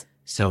 Yes.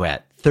 So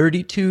at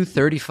 32,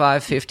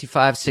 35,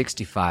 55,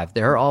 65,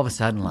 they're all of a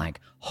sudden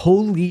like,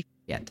 holy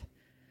shit,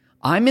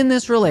 I'm in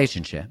this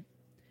relationship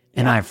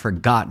and I've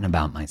forgotten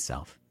about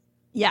myself.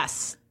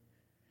 Yes.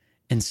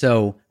 And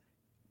so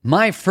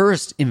my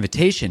first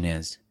invitation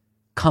is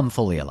come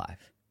fully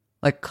alive.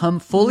 Like come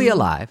fully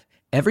alive.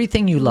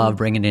 Everything you love,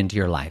 bring it into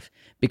your life.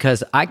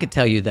 Because I could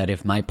tell you that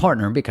if my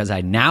partner, because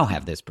I now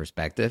have this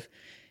perspective,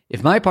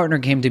 if my partner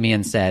came to me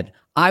and said,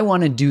 I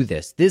want to do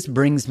this, this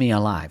brings me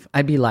alive,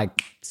 I'd be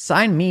like,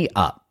 sign me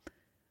up.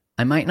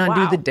 I might not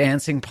do the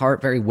dancing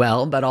part very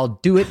well, but I'll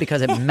do it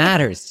because it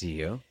matters to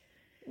you.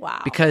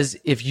 Wow. Because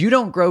if you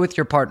don't grow with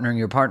your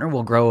partner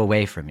will grow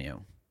away from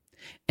you.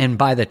 And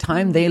by the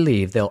time they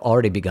leave, they'll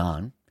already be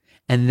gone.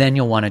 And then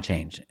you'll want to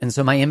change. And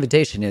so my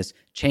invitation is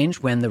change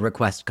when the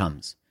request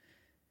comes.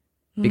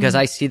 Because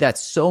I see that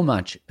so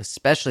much,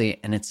 especially,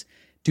 and it's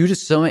due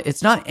to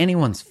it's not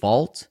anyone's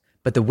fault,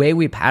 but the way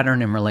we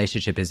pattern in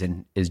relationship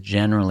is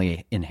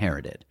generally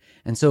inherited.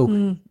 And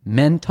so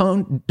men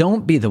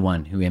don't be the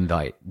one who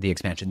invite the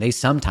expansion. They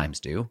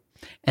sometimes do.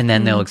 And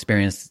then they'll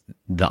experience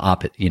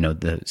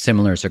the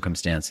similar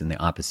circumstance in the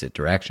opposite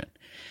direction.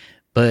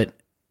 But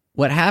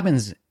what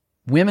happens,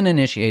 women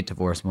initiate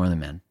divorce more than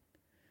men.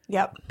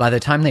 Yep. By the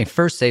time they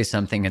first say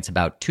something, it's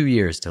about 2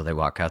 years till they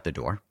walk out the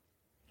door.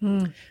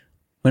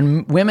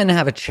 When women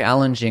have a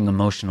challenging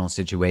emotional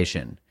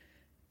situation,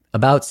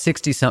 about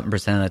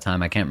 60-something% of the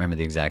time, I can't remember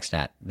the exact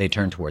stat, they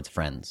turn towards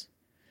friends.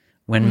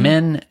 When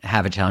men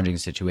have a challenging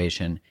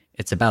situation,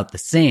 it's about the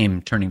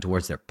same, turning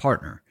towards their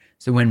partner.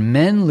 So when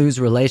men lose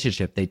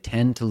relationship, they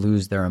tend to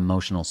lose their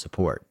emotional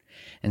support.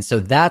 And so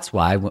that's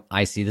why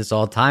I see this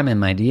all the time in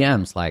my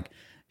DMs, like,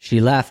 she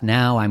left,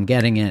 now I'm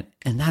getting it.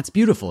 And that's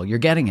beautiful, you're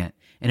getting it.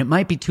 And it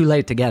might be too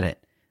late to get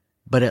it,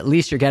 but at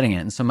least you're getting it.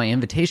 And so my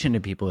invitation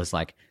to people is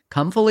like,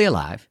 come fully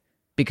alive,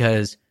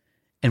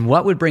 and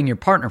what would bring your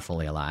partner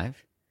fully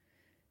alive?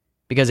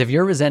 Because if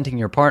you're resenting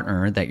your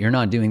partner that you're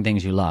not doing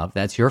things you love,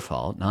 that's your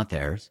fault, not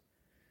theirs.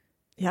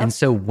 Yep. And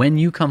so when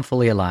you come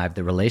fully alive,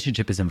 the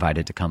relationship is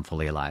invited to come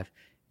fully alive.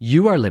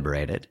 You are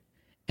liberated.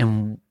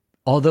 And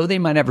although they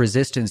might have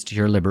resistance to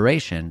your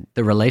liberation,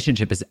 the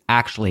relationship is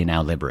actually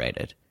now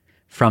liberated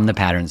from the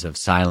patterns of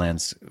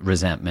silence,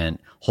 resentment,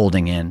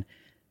 holding in.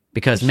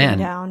 Because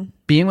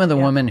being with a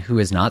woman who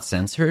is not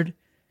censored,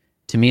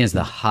 to me, is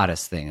the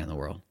hottest thing in the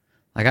world.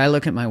 Like, I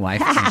look at my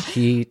wife and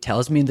she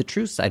tells me the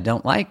truths I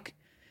don't like,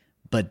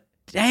 but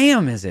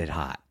damn, is it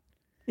hot.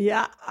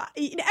 Yeah.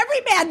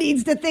 Every man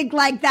needs to think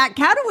like that.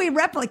 How do we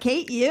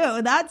replicate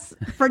you? That's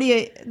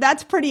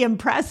pretty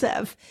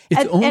impressive.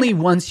 It's only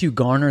once you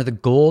garner the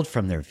gold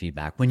from their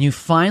feedback. When you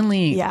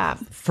finally,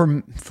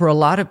 for a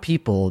lot of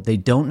people, they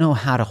don't know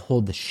how to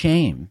hold the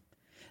shame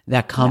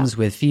that comes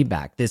with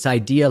feedback. This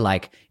idea,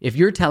 like, if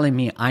you're telling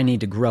me I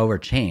need to grow or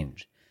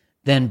change,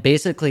 then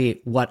basically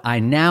what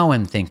I now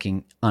am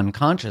thinking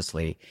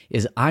unconsciously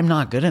is I'm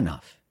not good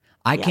enough.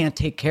 I can't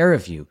take care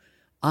of you.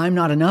 I'm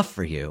not enough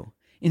for you.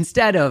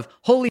 Instead of,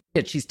 holy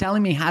shit, she's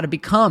telling me how to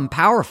become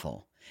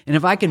powerful. And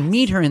if I can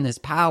meet her in this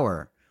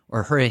power,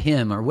 or her,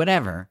 him, or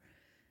whatever,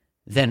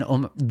 then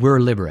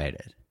we're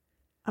liberated.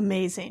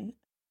 Amazing.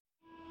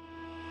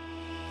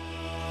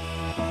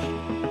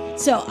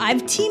 So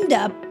I've teamed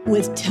up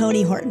with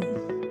Tony Horton.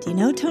 Do you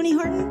know Tony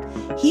Horton?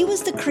 He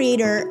was the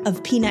creator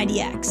of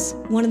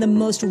P90X, one of the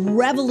most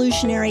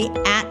revolutionary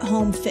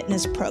at-home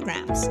fitness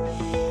programs.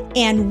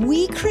 And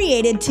we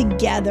created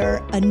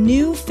together a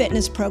new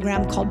fitness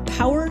program called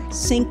Power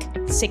Sync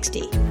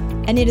 60.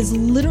 And it is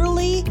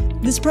literally,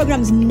 this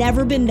program's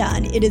never been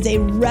done. It is a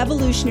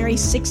revolutionary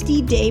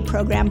 60-day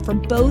program for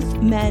both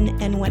men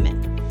and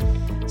women.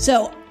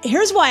 So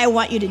here's why I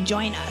want you to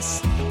join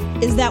us,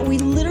 is that we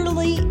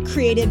literally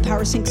created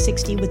Power Sync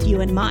 60 with you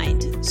in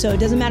mind. So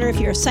it doesn't matter if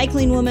you're a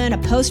cycling woman, a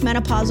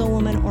postmenopausal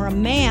woman, or a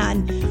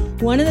man.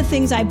 One of the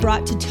things I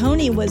brought to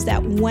Tony was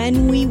that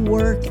when we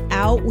work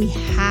out, we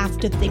have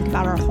to think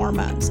about our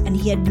hormones. And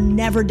he had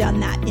never done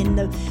that in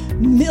the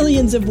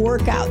millions of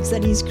workouts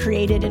that he's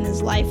created in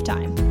his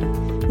lifetime.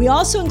 We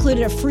also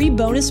included a free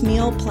bonus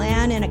meal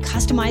plan and a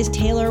customized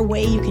tailor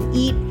way you can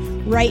eat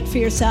right for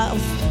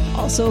yourself.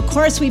 Also, of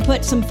course, we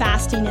put some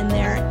fasting in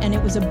there, and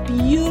it was a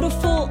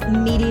beautiful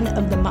meeting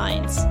of the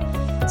minds.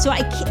 So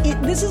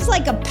this is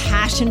like a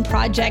passion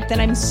project that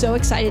I'm so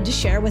excited to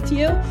share with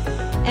you.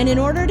 And in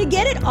order to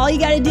get it, all you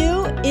got to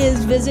do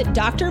is visit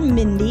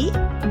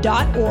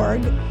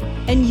drmindy.org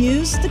and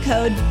use the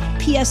code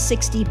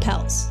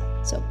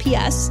PS60PELS. So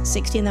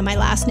PS60 and then my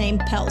last name,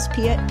 PELS,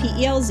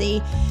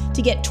 P-E-L-Z,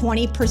 to get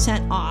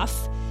 20%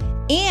 off.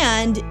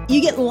 And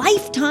you get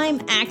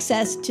lifetime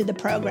access to the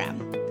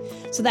program.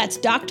 So that's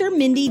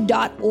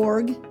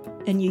drmindy.org,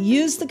 and you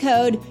use the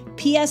code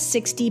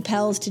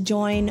PS60PELS to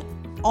join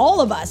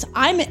all of us.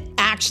 I'm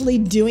actually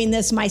doing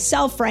this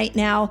myself right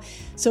now.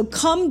 So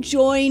come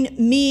join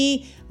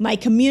me, my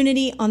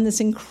community, on this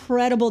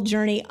incredible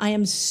journey. I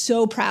am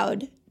so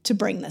proud to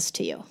bring this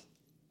to you.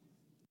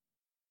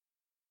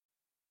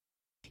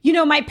 You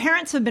know, my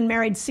parents have been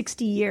married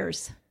 60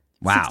 years.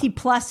 Wow. 60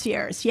 plus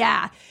years,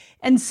 yeah.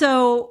 And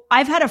so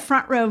I've had a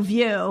front row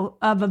view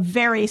of a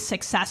very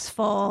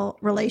successful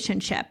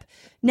relationship.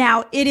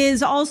 Now it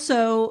is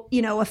also, a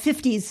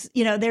 50s,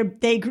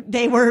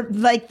 they were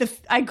like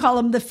I call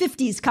them the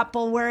 50s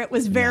couple where it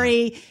was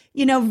very,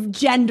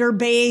 gender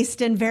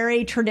based and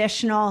very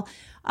traditional.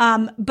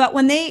 But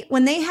when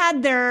they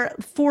had their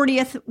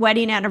 40th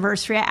wedding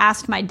anniversary, I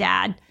asked my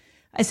dad,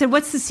 I said,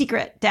 "What's the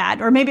secret,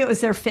 Dad?" Or maybe it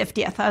was their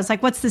 50th. I was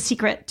like, "What's the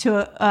secret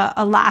to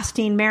a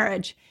lasting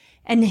marriage?"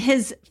 And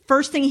his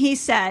first thing he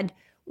said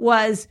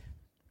was,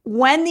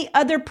 "When the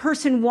other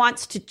person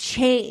wants to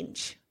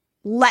change,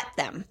 let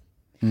them."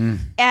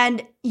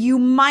 And you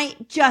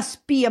might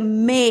just be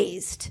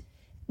amazed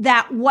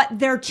that what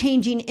they're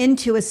changing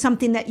into is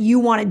something that you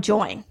want to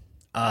join.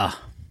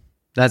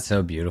 That's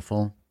so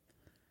beautiful.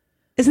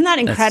 Isn't that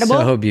incredible?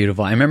 That's so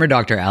beautiful. I remember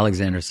Dr.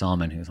 Alexander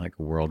Solomon, who's like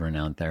a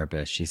world-renowned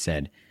therapist. She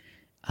said,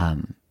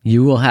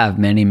 you will have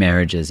many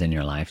marriages in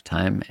your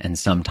lifetime, and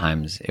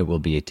sometimes it will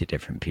be to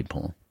different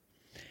people.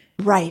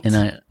 Right.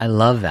 And I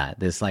love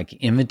that, this like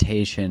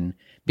invitation,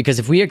 because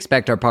if we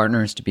expect our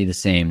partners to be the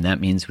same,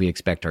 that means we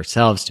expect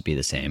ourselves to be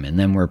the same. And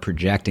then we're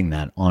projecting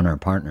that on our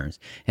partners.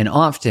 And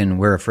often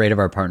we're afraid of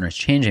our partners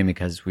changing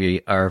because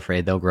we are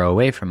afraid they'll grow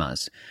away from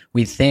us.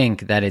 We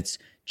think that it's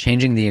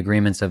changing the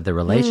agreements of the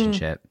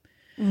relationship.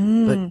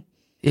 But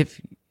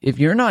if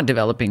you're not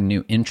developing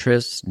new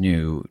interests,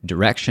 new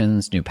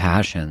directions, new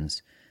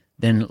passions,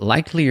 then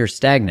likely you're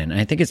stagnant.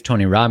 And I think it's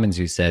Tony Robbins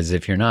who says,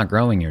 if you're not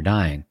growing, you're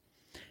dying.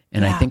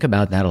 And I think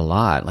about that a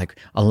lot. Like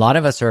a lot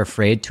of us are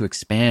afraid to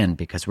expand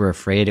because we're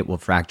afraid it will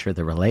fracture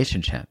the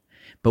relationship.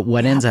 But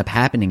what ends up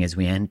happening is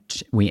we end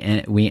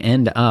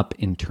up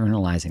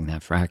internalizing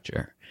that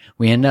fracture.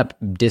 We end up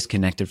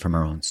disconnected from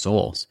our own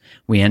souls.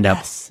 We end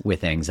up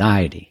with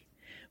anxiety.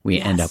 We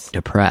end up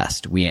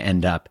depressed. We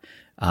end up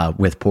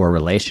with poor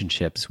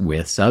relationships,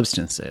 with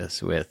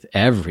substances, with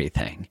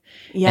everything.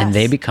 And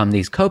they become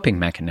these coping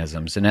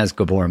mechanisms. And as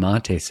Gabor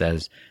Mate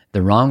says,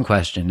 the wrong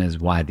question is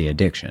why the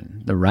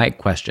addiction. The right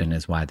question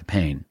is why the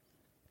pain.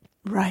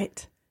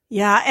 Right.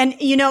 Yeah. And,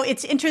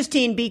 it's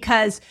interesting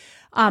because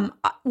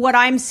what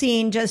I'm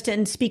seeing just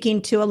in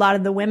speaking to a lot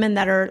of the women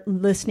that are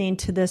listening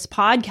to this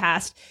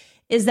podcast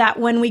is that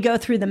when we go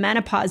through the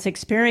menopause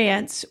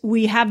experience,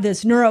 we have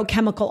this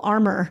neurochemical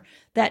armor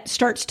that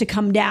starts to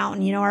come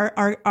down.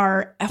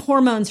 Our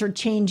hormones are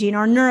changing,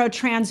 our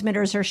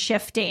neurotransmitters are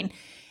shifting.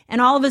 And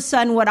all of a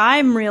sudden, what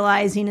I'm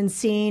realizing and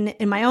seeing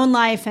in my own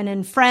life and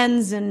in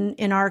friends and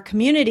in our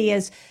community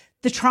is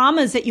the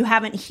traumas that you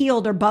haven't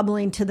healed are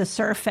bubbling to the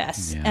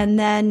surface. Yeah. And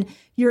then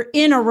you're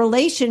in a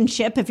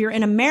relationship, if you're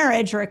in a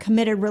marriage or a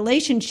committed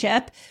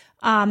relationship,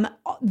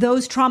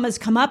 those traumas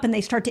come up and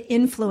they start to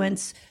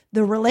influence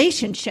the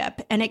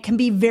relationship. And it can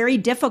be very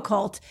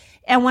difficult.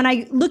 And when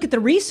I look at the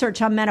research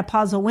on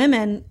menopausal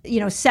women,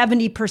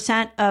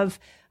 70% of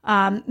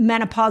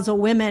menopausal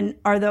women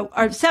are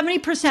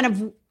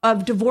 70%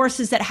 of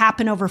divorces that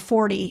happen over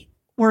 40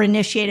 were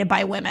initiated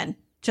by women,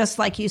 just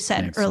like you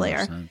said Makes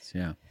earlier. Sense,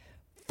 yeah.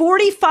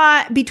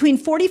 Between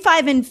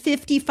 45 and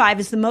 55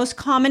 is the most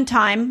common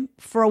time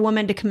for a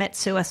woman to commit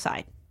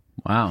suicide.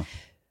 Wow.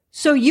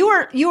 So you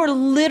are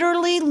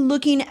literally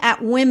looking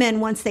at women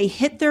once they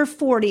hit their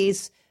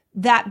 40s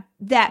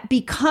that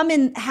become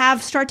and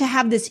start to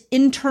have this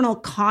internal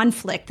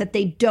conflict that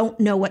they don't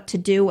know what to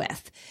do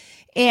with.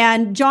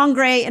 And John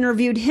Gray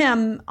interviewed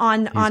him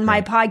on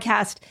my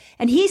podcast,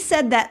 and he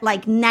said that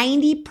like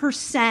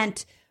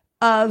 90%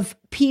 of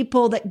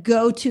people that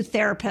go to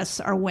therapists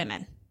are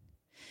women.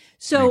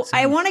 So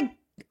I want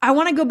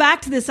to go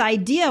back to this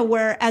idea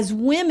where as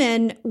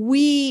women,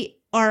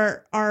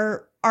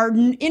 our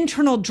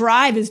internal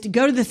drive is to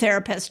go to the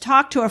therapist,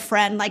 talk to a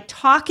friend, like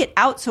talk it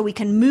out so we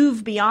can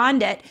move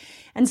beyond it.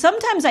 And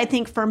sometimes I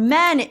think for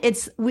men,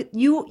 it's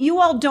you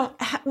all don't,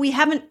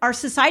 our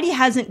society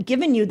hasn't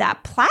given you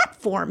that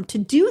platform to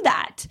do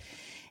that.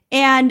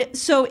 And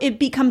so it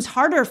becomes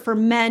harder for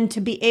men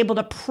to be able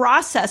to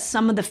process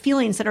some of the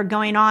feelings that are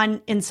going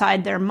on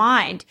inside their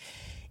mind.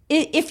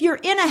 If you're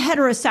in a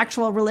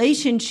heterosexual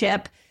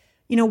relationship,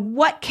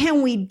 what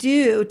can we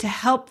do to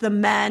help the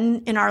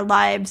men in our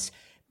lives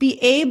be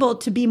able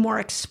to be more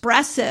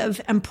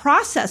expressive and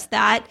process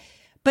that,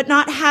 but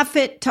not have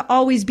it to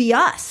always be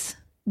us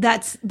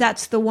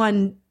that's the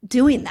one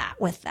doing that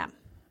with them?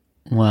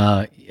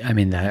 Well, I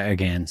mean,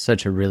 again,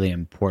 such a really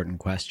important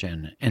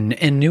question and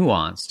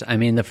nuanced. I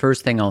mean, the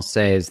first thing I'll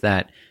say is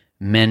that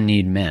men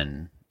need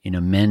men.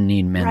 Men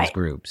need men's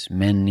groups.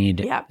 Men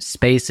need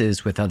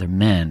spaces with other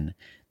men,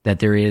 that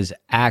there is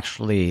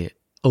actually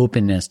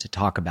openness to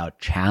talk about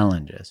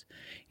challenges.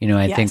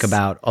 I think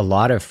about a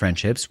lot of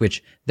friendships,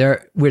 which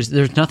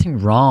there's nothing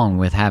wrong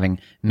with having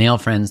male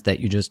friends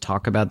that you just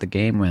talk about the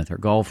game with or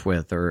golf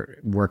with or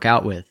work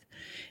out with.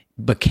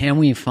 But can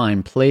we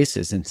find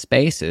places and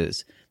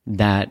spaces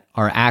that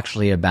are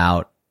actually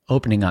about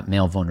opening up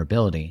male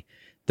vulnerability?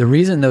 The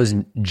reason those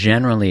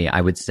generally,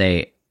 I would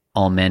say,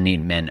 all men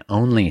need men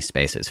only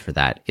spaces for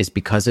that is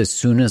because as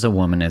soon as a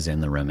woman is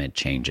in the room, it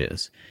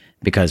changes.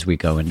 Because we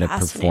go into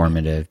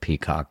performative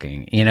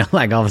peacocking,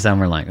 like all of a sudden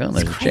we're like, oh,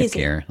 there's a chick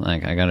here.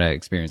 Like I got to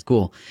experience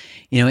cool,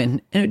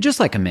 and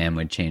just like a man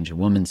would change a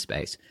woman's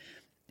space.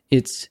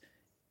 It's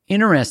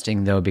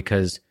interesting though,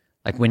 because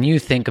like when you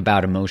think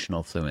about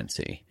emotional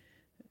fluency,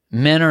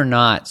 men are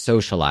not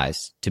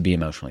socialized to be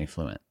emotionally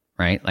fluent,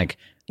 right? Like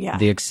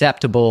the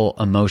acceptable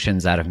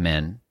emotions out of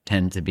men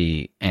tend to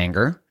be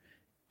anger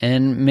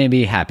and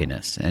maybe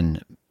happiness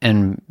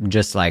and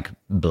just like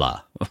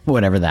blah,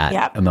 whatever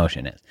that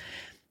emotion is.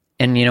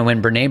 And you know,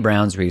 when Brene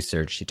Brown's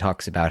research, she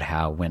talks about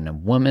how when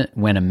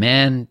a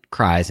man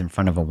cries in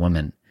front of a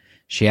woman,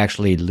 she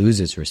actually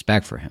loses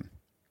respect for him.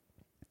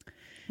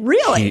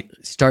 Really?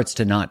 She starts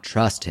to not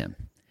trust him.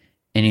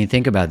 And you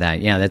think about that.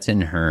 Yeah, that's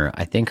in her,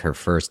 I think her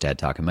first TED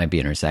Talk. It might be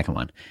in her second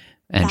one.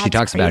 And she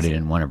talks about it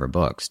in one of her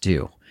books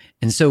too.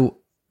 And so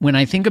when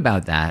I think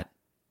about that,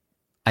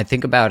 I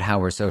think about how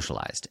we're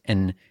socialized.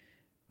 And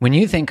when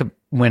you think of,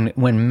 when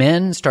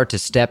men start to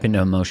step into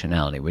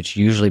emotionality, which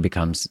usually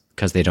becomes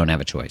because they don't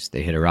have a choice.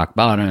 They hit a rock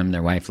bottom,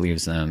 their wife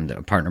leaves them,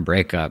 their partner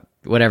breakup,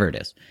 whatever it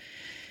is.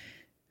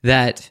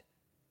 That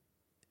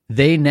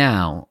they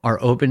now are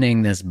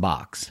opening this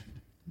box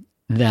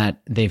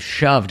that they've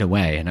shoved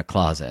away in a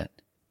closet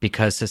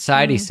because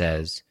society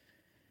says,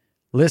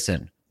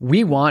 listen,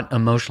 we want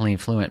emotionally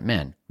fluent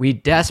men. We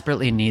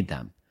desperately need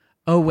them.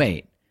 Oh,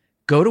 wait,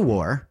 go to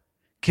war,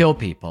 kill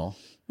people,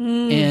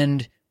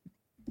 and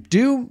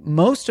do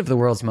most of the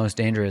world's most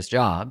dangerous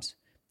jobs.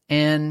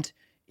 And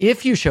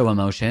if you show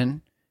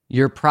emotion,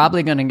 you're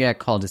probably going to get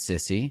called a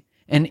sissy.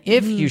 And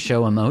if you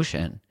show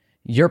emotion,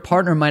 your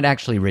partner might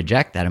actually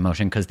reject that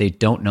emotion because they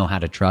don't know how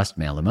to trust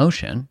male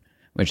emotion,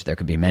 which there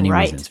could be many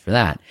reasons for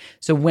that.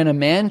 So when a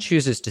man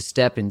chooses to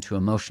step into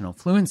emotional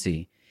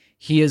fluency,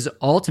 he is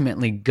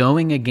ultimately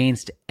going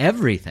against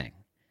everything.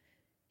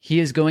 He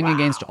is going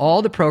against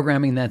all the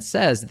programming that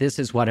says this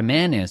is what a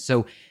man is.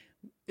 So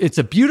it's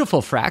a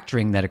beautiful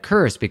fracturing that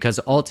occurs because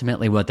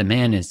ultimately what the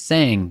man is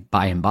saying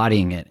by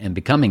embodying it and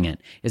becoming it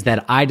is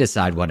that I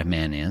decide what a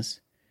man is,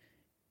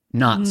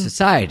 not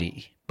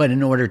society. But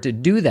in order to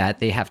do that,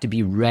 they have to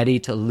be ready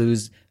to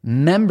lose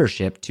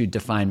membership to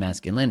define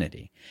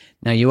masculinity.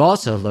 Now, you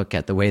also look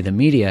at the way the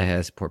media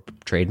has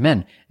portrayed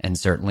men, and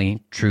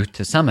certainly truth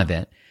to some of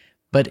it,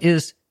 but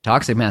is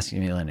toxic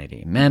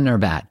masculinity. Men are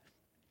bad.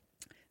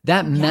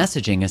 That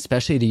messaging,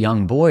 especially to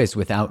young boys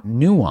without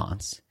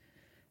nuance,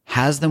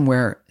 has them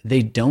where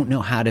they don't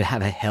know how to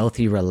have a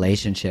healthy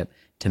relationship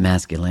to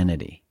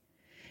masculinity.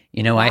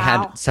 You know, I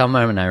had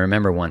someone I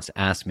remember once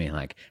ask me,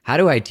 like, how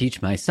do I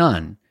teach my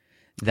son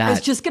that? I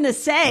was just going to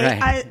say,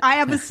 I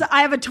have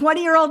a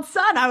 20-year-old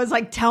son. I was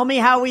like, tell me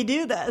how we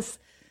do this.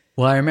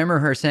 Well, I remember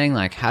her saying,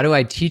 like, how do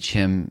I teach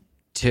him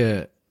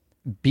to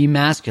be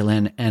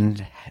masculine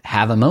and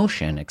have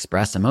emotion,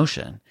 express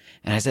emotion?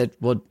 And I said,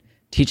 well,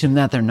 teach them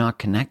that they're not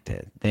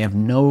connected. They have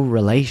no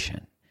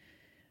relation.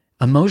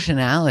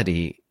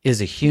 Emotionality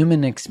is a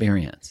human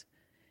experience.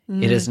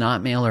 It is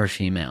not male or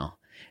female.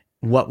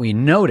 What we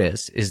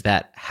notice is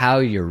that how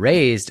you're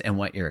raised and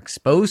what you're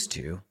exposed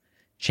to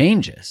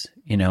changes,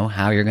 you know,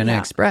 how you're going to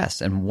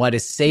express and what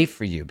is safe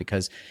for you.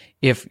 Because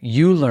if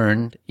you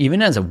learned,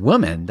 even as a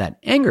woman, that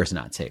anger is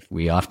not safe,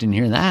 we often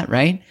hear that,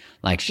 right?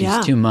 Like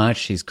she's too much,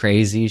 she's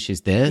crazy,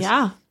 she's this.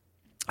 Yeah.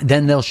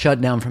 Then they'll shut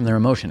down from their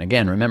emotion.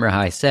 Again, remember how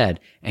I said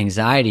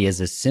anxiety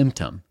is a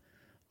symptom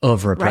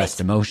of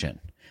repressed emotion.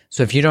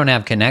 So if you don't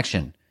have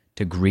connection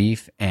to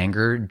grief,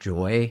 anger,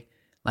 joy,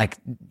 like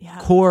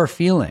core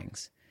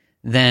feelings,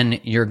 then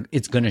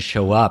it's going to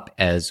show up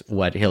as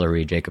what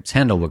Hillary Jacobs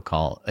Handel would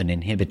call an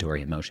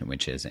inhibitory emotion,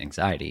 which is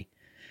anxiety.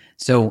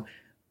 So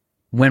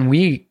when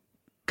we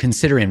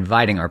consider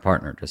inviting our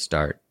partner to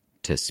start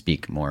to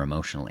speak more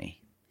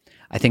emotionally,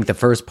 I think the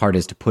first part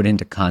is to put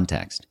into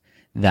context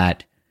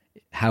that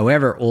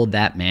however old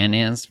that man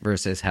is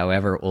versus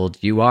however old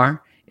you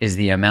are is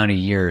the amount of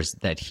years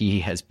that he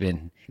has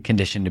been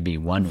conditioned to be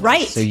one way.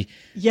 Right. So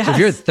if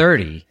you're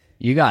 30,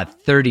 you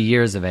got 30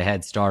 years of a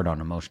head start on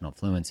emotional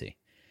fluency.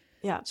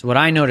 Yeah. So what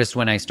I noticed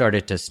when I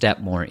started to step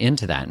more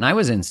into that, and I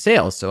was in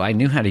sales, so I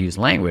knew how to use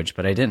language,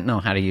 but I didn't know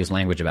how to use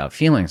language about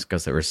feelings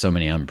because there were so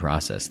many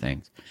unprocessed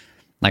things.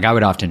 Like I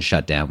would often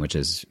shut down, which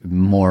is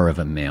more of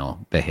a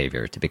male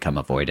behavior, to become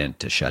avoidant,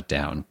 to shut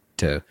down,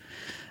 to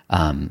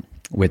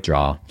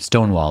withdraw.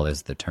 Stonewall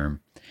is the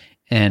term.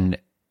 And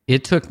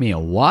it took me a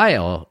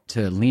while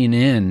to lean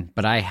in,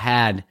 but I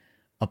had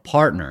a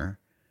partner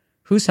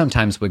who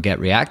sometimes would get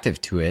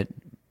reactive to it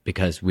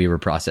because we were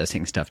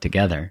processing stuff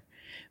together.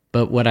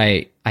 But what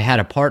I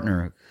had a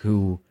partner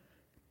who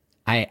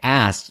I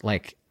asked,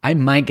 like, I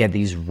might get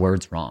these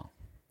words wrong.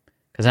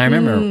 Because I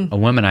remember a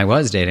woman I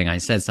was dating, I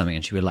said something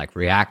and she would like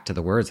react to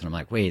the words. And I'm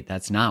like, wait,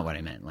 that's not what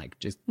I meant. Like,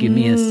 just give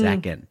me a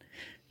second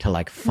to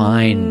like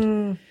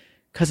find,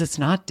 because it's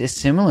not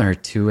dissimilar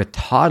to a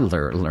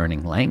toddler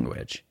learning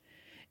language.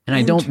 And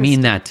I don't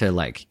mean that to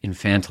like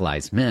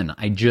infantilize men.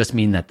 I just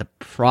mean that the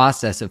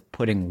process of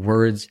putting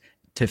words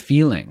to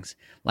feelings,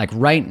 like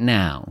right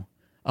now,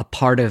 a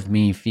part of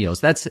me feels,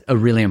 that's a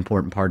really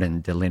important part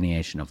in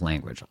delineation of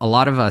language. A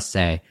lot of us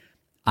say,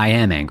 I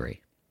am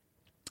angry.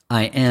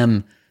 I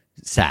am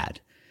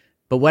sad.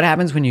 But what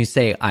happens when you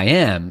say I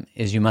am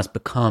is you must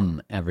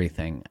become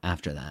everything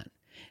after that.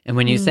 And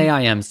when you say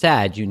I am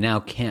sad, you now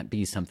can't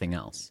be something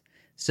else.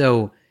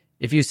 So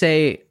If you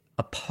say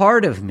a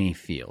part of me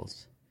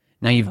feels,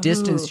 now you've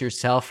distanced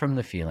yourself from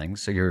the feeling,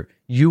 so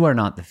you are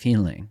not the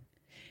feeling.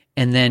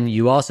 And then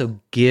you also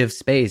give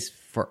space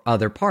for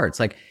other parts.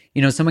 Like,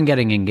 someone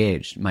getting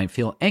engaged might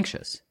feel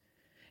anxious.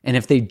 And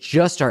if they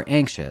just are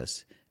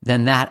anxious,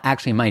 then that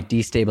actually might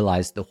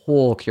destabilize the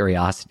whole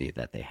curiosity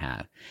that they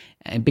have.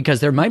 And because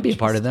there might be a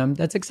part of them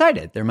that's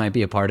excited. There might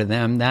be a part of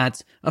them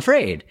that's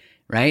afraid,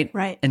 right?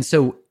 Right. And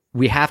so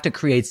we have to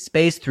create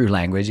space through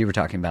language. You were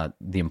talking about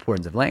the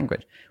importance of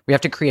language. We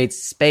have to create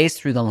space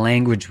through the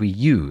language we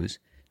use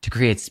to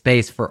create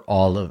space for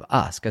all of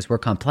us because we're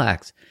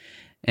complex.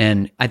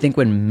 And I think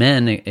when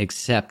men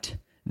accept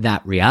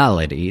that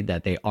reality,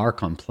 that they are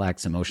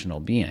complex emotional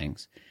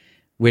beings,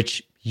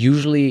 which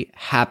usually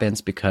happens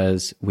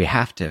because we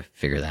have to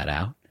figure that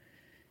out.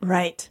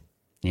 Right.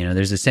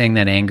 There's a saying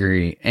that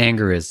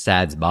anger is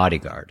sad's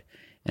bodyguard.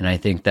 And I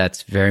think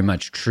that's very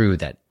much true,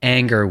 that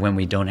anger, when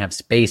we don't have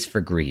space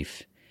for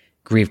grief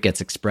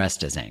gets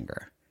expressed as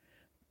anger.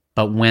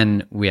 But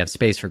when we have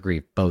space for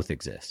grief, both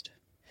exist.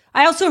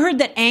 I also heard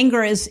that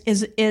anger is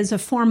a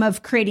form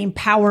of creating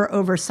power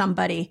over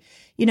somebody.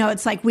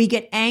 It's like we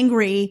get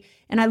angry,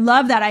 and I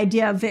love that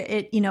idea of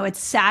it. It's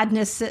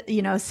sadness.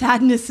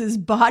 Sadness is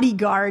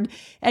bodyguard,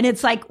 and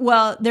it's like,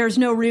 well, there's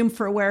no room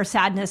for where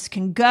sadness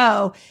can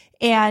go.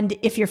 And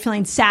if you're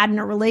feeling sad in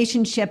a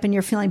relationship and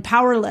you're feeling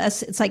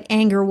powerless, it's like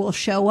anger will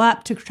show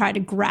up to try to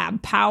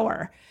grab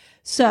power.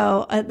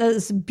 So that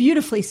is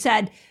beautifully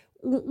said.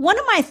 One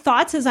of my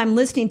thoughts as I'm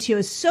listening to you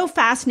is so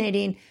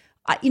fascinating.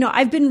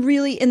 I've been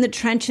really in the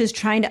trenches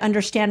trying to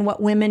understand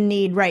what women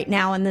need right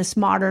now in this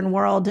modern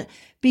world,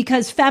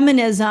 because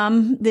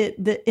feminism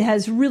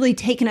has really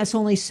taken us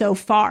only so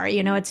far.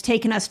 It's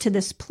taken us to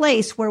this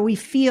place where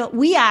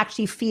we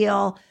actually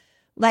feel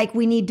like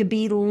we need to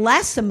be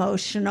less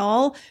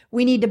emotional.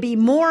 We need to be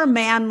more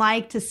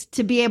man-like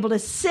to be able to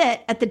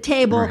sit at the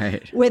table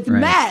with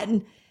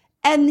men.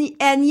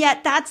 And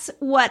yet that's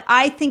what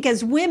I think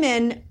as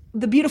women,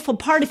 the beautiful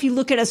part, if you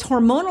look at us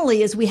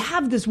hormonally, is we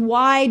have this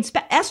wide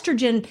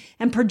estrogen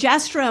and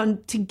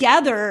progesterone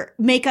together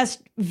make us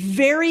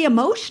very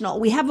emotional.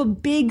 We have a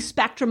big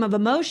spectrum of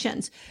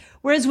emotions.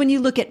 Whereas when you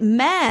look at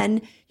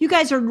men, you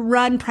guys are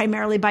run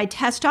primarily by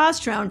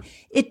testosterone.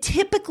 It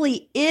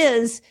typically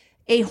is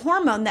a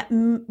hormone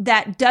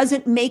that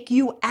doesn't make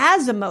you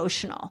as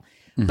emotional.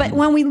 Mm-hmm. But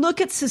when we look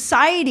at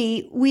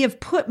society, we have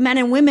put men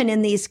and women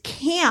in these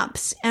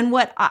camps, and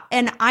really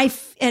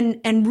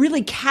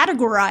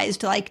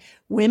categorized, like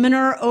women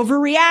are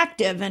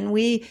overreactive and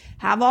we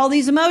have all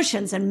these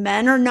emotions, and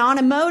men are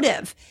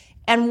non-emotive.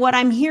 And what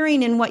I'm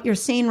hearing in what you're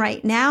saying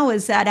right now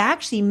is that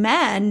actually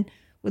men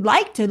would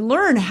like to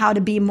learn how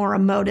to be more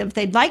emotive.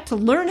 They'd like to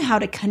learn how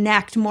to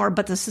connect more,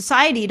 but the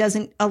society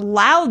doesn't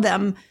allow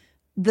them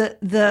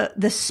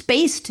the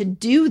space to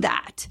do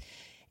that.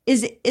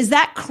 Is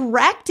that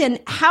correct? And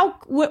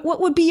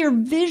what would be your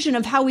vision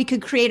of how we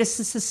could create a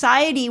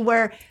society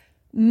where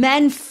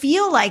men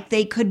feel like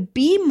they could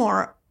be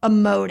more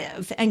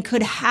emotive and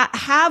could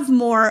have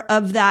more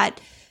of that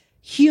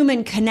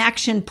human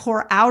connection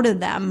pour out of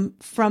them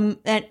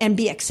and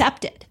be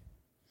accepted?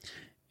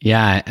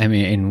 Yeah, I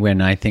mean,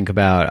 when I think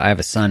about, I have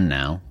a son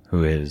now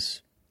who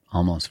is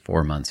almost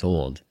 4 months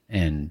old,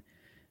 and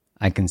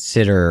I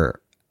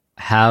consider,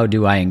 how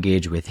do I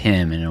engage with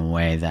him in a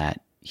way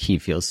that he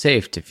feels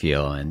safe to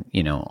feel, and,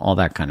 all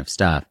that kind of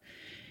stuff.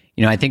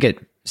 I think it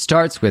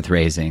starts with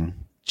raising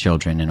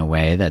children in a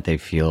way that they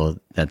feel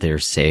that they're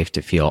safe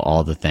to feel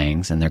all the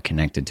things and they're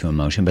connected to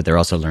emotion, but they're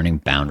also learning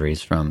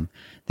boundaries from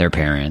their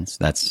parents.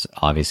 That's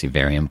obviously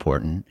very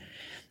important.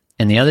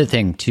 And the other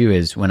thing too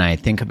is when I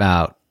think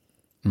about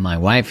my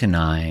wife and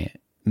I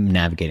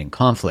navigating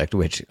conflict,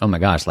 which, oh my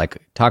gosh, like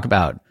talk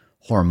about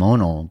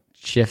hormonal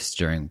shifts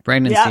during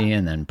pregnancy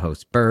and then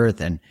post-birth,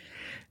 and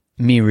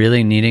me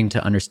really needing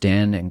to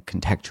understand and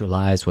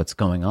contextualize what's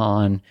going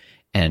on.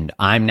 And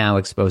I'm now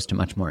exposed to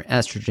much more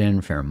estrogen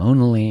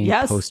pheromonally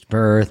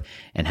post-birth.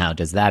 And how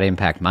does that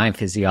impact my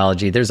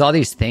physiology? There's all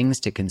these things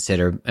to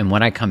consider. And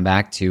what I come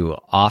back to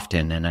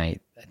often, and I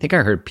think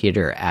I heard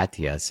Peter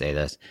Attia say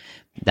this,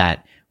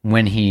 that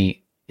when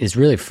he is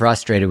really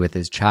frustrated with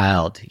his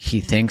child, he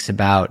thinks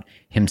about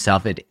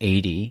himself at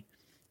 80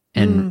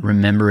 and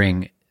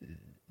remembering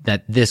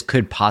that this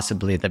could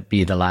possibly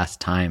be the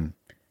last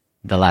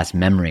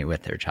memory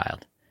with their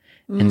child.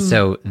 And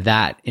so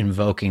that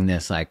invoking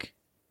this, like,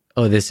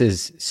 oh, this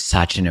is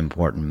such an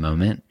important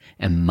moment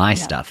and my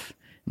stuff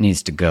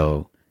needs to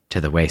go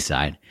to the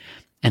wayside.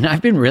 And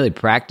I've been really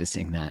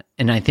practicing that.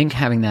 And I think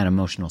having that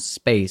emotional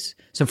space.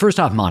 So first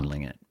off,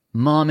 modeling it,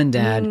 mom and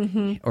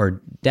dad,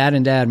 or dad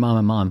and dad, mom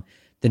and mom,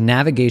 the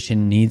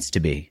navigation needs to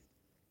be,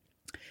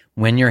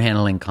 when you're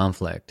handling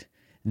conflict,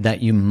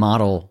 that you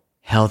model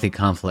healthy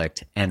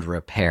conflict and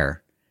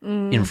repair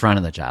in front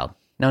of the child.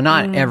 Now,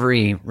 not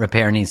every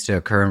repair needs to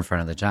occur in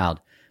front of the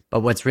child, but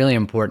what's really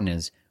important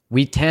is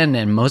we tend,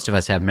 and most of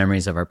us have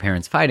memories of our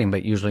parents fighting,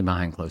 but usually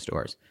behind closed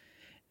doors.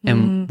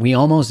 And we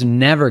almost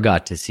never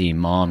got to see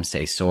mom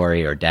say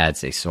sorry or dad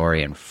say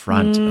sorry in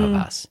front of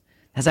us.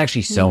 That's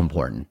actually so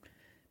important.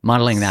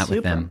 Modeling that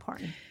with them.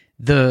 Important.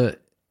 the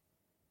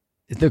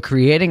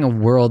creating a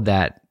world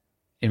that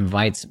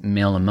invites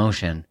male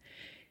emotion,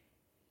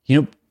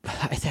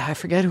 I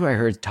forget who I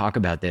heard talk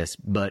about this,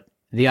 but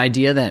the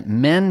idea that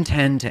men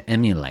tend to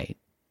emulate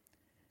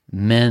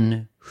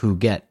men who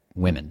get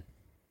women.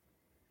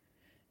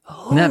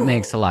 And that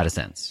makes a lot of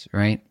sense,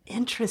 right?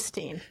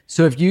 Interesting.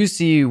 So if you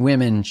see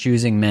women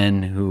choosing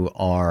men who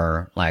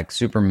are like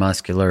super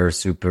muscular,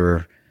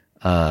 super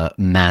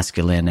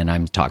masculine, and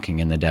I'm talking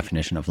in the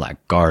definition of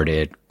like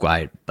guarded,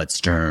 quiet, but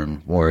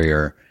stern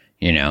warrior,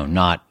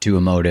 not too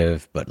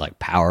emotive, but like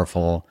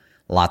powerful,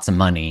 lots of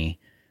money,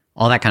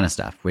 all that kind of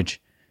stuff,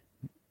 which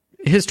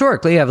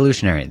historically,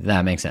 evolutionary,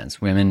 that makes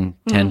sense. Women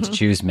tend to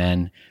choose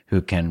men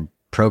who can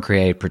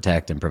procreate,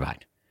 protect, and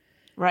provide.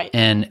 Right.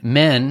 And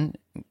men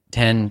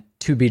tend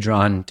to be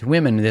drawn to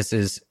women. This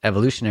is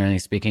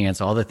evolutionarily speaking,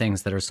 it's all the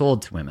things that are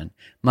sold to women,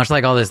 much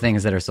like all those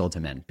things that are sold to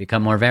men.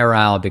 Become more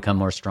virile, become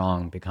more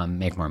strong,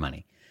 make more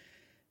money.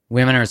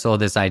 Women are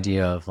sold this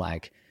idea of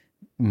like,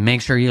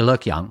 make sure you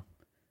look young,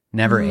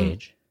 never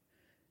age,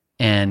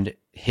 and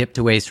hip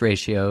to waist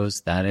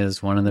ratios. That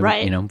is one of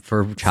the,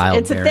 for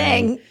childbearing. It's a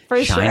thing,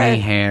 for shiny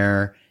sure.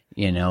 hair,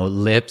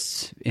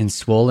 lips and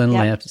swollen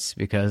lips,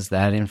 because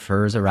that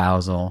infers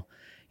arousal.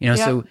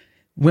 So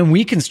when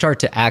we can start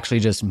to actually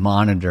just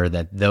monitor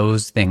that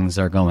those things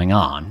are going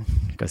on,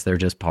 because they're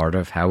just part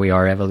of how we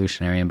are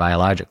evolutionary and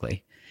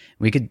biologically,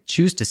 we could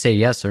choose to say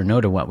yes or no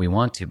to what we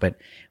want to. But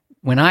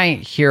when I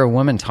hear a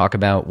woman talk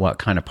about what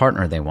kind of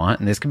partner they want,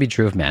 and this could be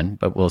true of men,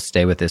 but we'll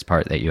stay with this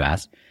part that you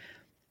asked,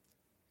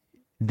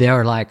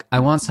 they're like, I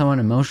want someone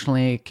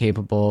emotionally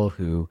capable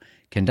who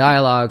can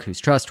dialogue, who's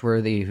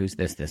trustworthy, who's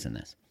this, this, and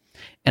this.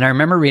 And I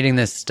remember reading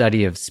this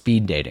study of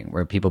speed dating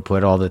where people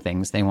put all the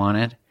things they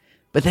wanted.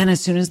 But then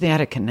as soon as they had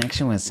a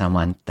connection with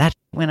someone, that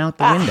went out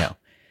the window.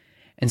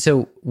 And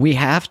so we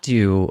have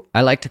to,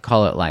 I like to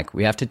call it like,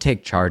 we have to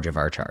take charge of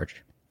our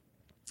charge.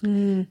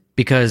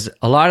 Because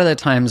a lot of the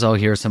times I'll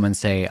hear someone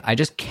say, I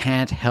just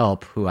can't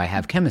help who I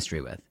have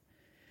chemistry with.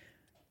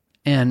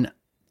 And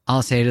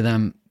I'll say to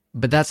them,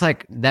 but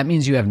that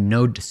means you have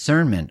no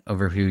discernment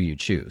over who you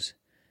choose.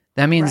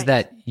 That means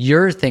that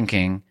you're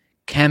thinking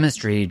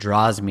chemistry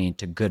draws me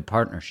to good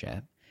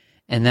partnership.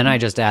 And then I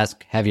just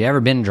ask, have you ever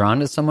been drawn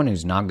to someone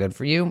who's not good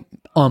for you?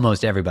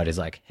 Almost everybody's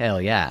like,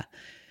 hell yeah.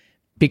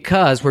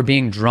 Because we're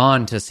being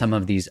drawn to some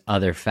of these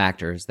other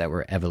factors that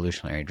we're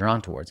evolutionarily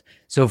drawn towards.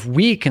 So if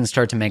we can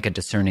start to make a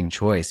discerning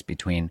choice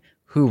between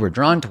who we're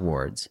drawn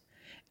towards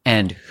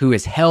and who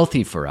is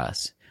healthy for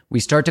us,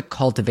 we start to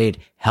cultivate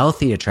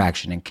healthy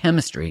attraction and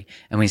chemistry,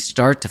 and we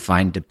start to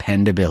find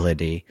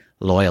dependability,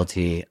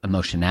 loyalty,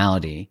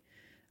 emotionality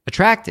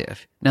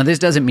attractive. Now, this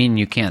doesn't mean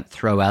you can't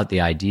throw out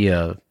the idea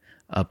of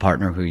a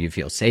partner who you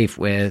feel safe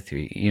with,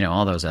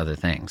 all those other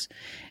things.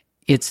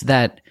 It's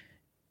that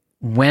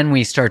when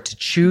we start to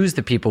choose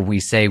the people we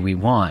say we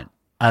want,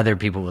 other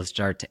people will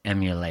start to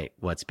emulate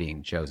what's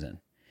being chosen.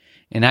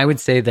 And I would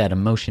say that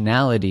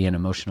emotionality and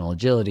emotional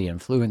agility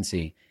and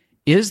fluency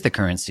is the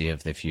currency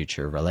of the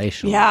future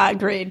relational. Yeah,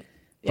 agreed.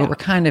 Yeah. But we're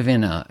kind of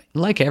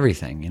like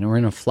everything, we're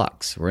in a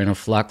flux. We're in a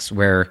flux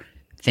where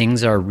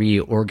things are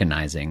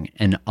reorganizing.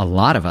 And a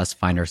lot of us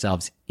find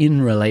ourselves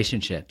in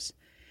relationships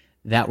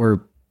that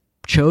were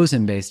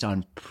chosen based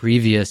on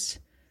previous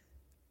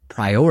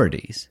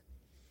priorities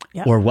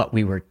or what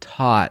we were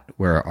taught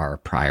were our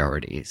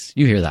priorities.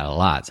 You hear that a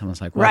lot. Someone's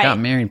like, well, I got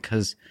married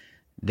because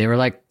they were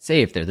like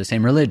safe. They're the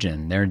same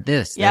religion. They're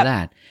this, they're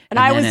that. And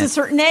I was a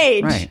certain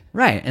age.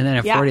 Right. And then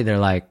at 40, they're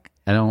like,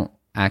 I'm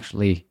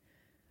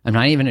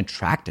not even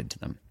attracted to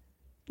them.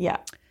 Yeah.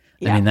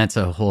 I mean, that's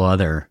a whole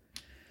other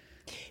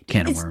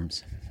can of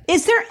worms.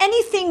 Is there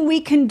anything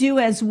we can do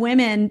as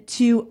women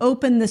to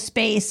open the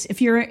space?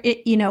 If you're,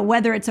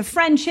 whether it's a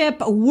friendship,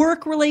 a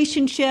work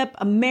relationship,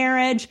 a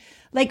marriage,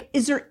 like,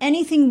 is there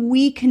anything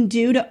we can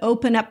do to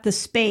open up the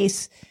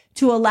space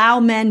to allow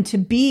men to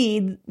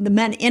be, the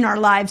men in our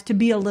lives, to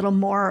be a little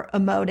more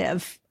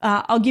emotive?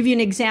 I'll give you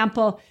an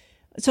example.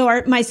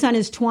 So my son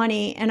is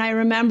 20, and I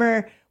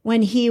remember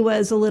when he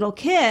was a little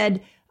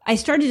kid, I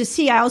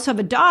also have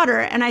a daughter,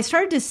 and I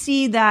started to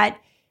see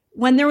that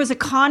when there was a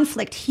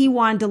conflict, he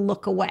wanted to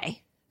look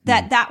away.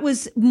 That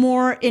was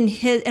more in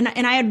his, and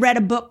I had read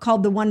a book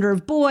called The Wonder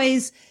of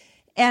Boys,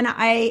 and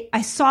I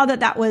saw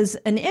that was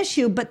an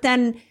issue. But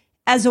then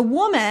as a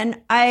woman,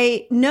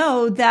 I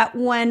know that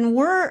when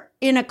we're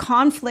in a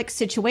conflict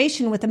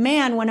situation with a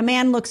man, when a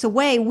man looks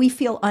away, we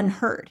feel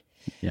unheard.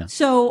 Yeah.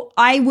 So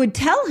I would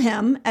tell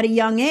him at a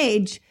young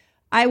age,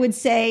 I would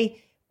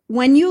say,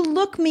 when you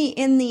look me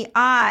in the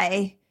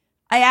eye,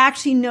 I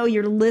actually know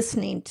you're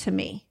listening to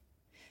me.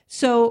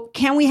 So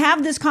can we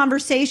have this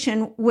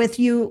conversation with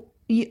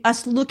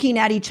us looking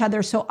at each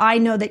other so I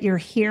know that you're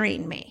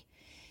hearing me?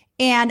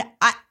 And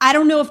I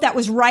don't know if that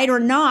was right or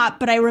not,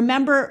 but I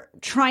remember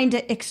trying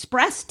to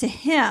express to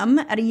him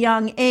at a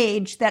young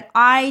age that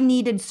I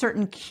needed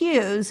certain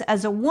cues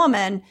as a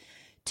woman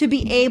to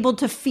be able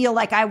to feel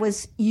like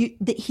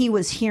that he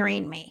was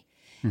hearing me.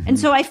 Mm-hmm. And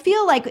so I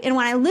feel like, and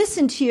when I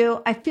listen to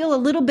you, I feel a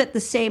little bit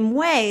the same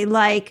way.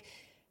 Like,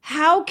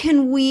 how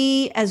can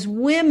we as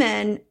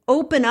women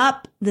open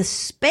up the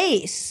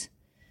space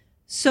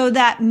so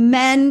that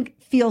men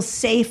feel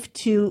safe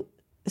to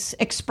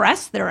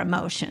express their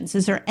emotions?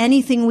 Is there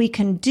anything we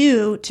can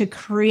do to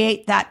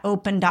create that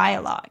open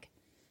dialogue?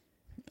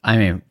 I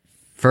mean,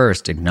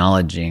 first,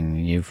 acknowledging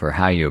you for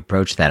how you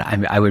approach that,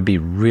 I would be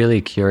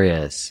really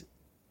curious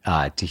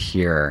to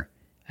hear.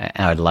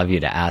 I would love you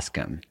to ask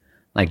him,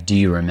 like, do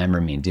you remember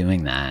me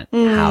doing that?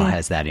 How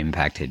has that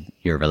impacted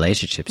your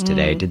relationships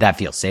today? Did that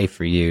feel safe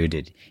for you?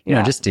 Did, you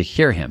know, just to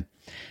hear him.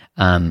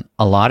 A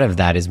lot of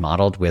that is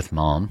modeled with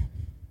mom,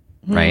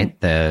 right?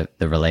 The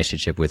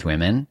relationship with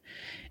women.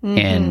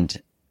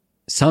 And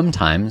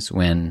sometimes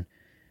when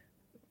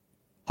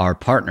our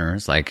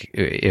partners, like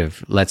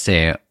if, let's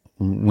say,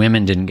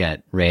 women didn't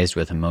get raised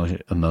with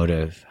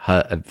emotive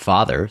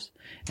fathers,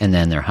 and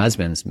then their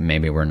husbands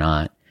maybe were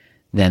not,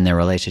 then their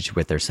relationship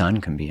with their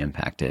son can be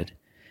impacted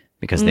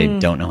because they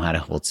don't know how to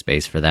hold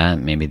space for that.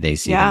 Maybe they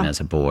see them as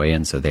a boy,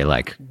 and so they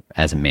like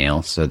as a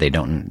male, so they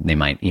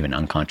might even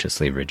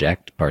unconsciously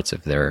reject parts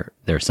of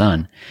their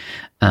son.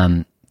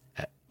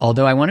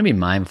 Although I want to be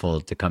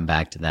mindful to come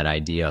back to that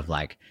idea of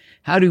like,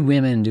 how do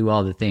women do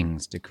all the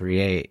things to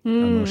create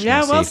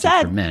emotional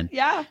safety for men?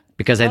 Yeah.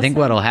 Because I think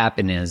what'll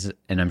happen is,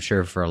 and I'm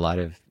sure for a lot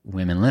of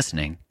women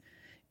listening,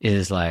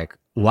 is like,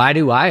 why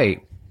do I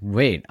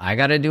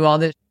got to do all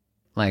this?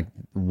 Like,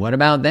 what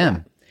about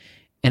them?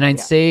 And I'd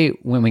say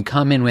when we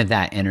come in with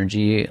that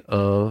energy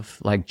of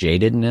like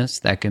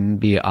jadedness, that can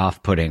be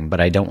off-putting, but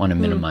I don't want to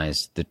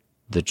minimize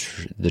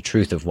the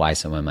truth of why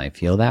someone might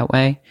feel that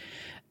way.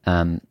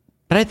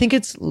 But I think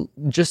it's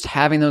just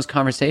having those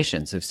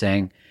conversations of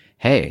saying,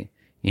 hey,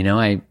 you know,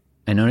 I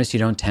notice you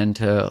don't tend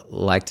to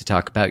like to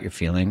talk about your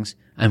feelings.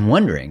 I'm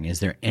wondering, is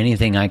there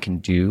anything I can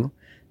do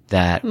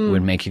that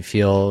would make you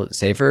feel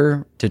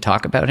safer to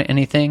talk about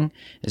anything?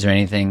 Is there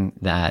anything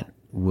that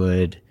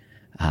would,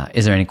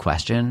 is there any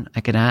question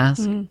I could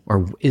ask?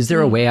 Or is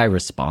there a way I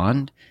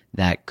respond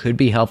that could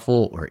be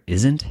helpful or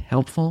isn't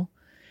helpful?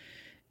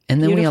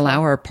 And then we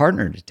allow our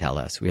partner to tell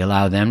us. We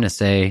allow them to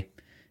say,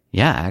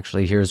 yeah,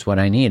 actually, here's what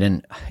I need.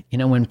 And, you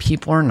know, when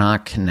people are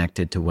not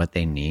connected to what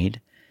they need,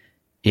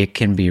 it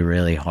can be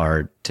really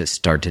hard to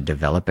start to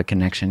develop a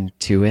connection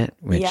to it,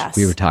 which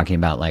we were talking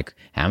about, like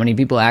how many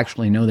people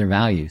actually know their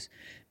values.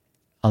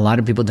 A lot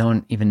of people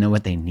don't even know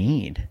what they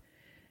need.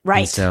 Right.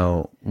 And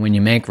so when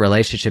you make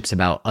relationships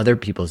about other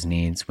people's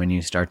needs, when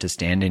you start to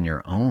stand in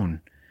your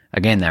own,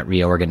 again, that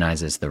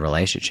reorganizes the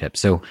relationship.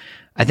 So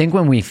I think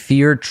when we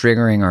fear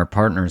triggering our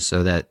partners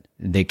so that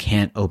they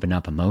can't open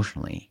up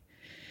emotionally,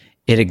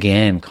 it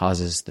again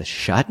causes the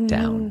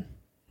shutdown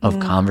of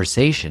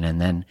conversation.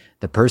 And then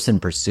the person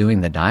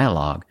pursuing the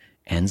dialogue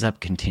ends up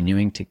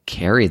continuing to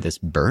carry this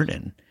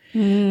burden.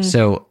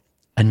 So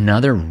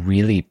another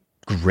really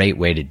great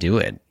way to do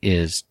it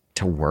is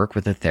to work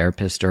with a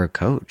therapist or a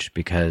coach,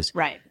 because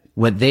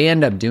what they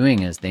end up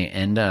doing is they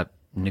end up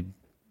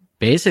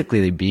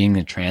basically being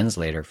the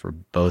translator for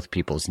both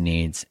people's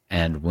needs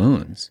and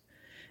wounds.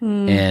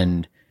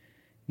 And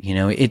you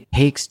know, it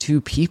takes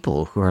two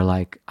people who are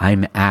like,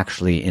 I'm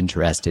actually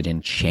interested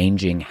in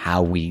changing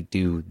how we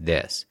do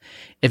this.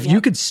 If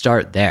you could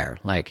start there,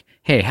 like,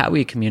 hey, how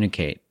we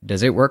communicate,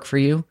 does it work for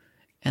you?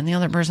 And the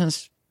other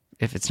person's,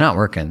 if it's not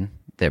working,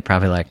 they're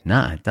probably like,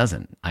 nah, it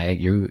doesn't.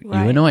 You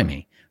annoy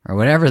me, or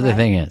whatever the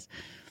thing is.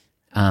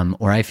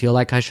 Or I feel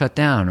like I shut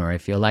down, or I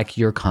feel like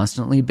you're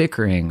constantly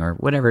bickering, or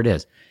whatever it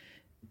is.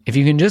 If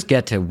you can just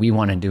get to, we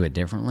want to do it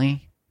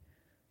differently.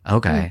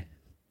 Okay.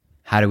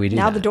 How do we do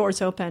that? Now the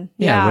door's open.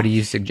 Yeah. What do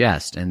you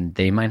suggest? And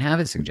they might have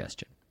a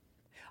suggestion.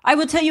 I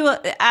will tell you,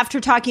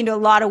 after talking to a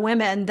lot of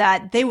women,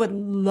 that they would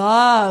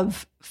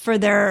love for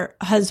their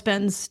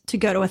husbands to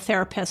go to a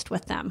therapist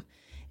with them,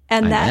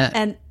 and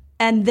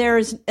and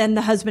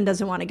the husband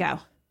doesn't want to go.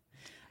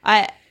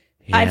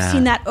 I've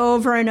seen that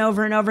over and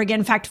over and over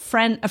again. In fact,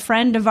 a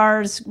friend of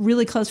ours,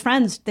 really close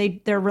friends,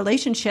 their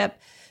relationship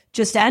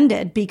just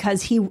ended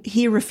because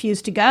he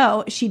refused to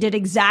go. She did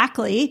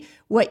exactly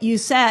what you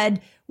said,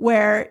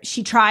 where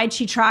she tried,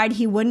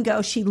 he wouldn't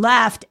go, she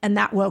left, and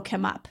that woke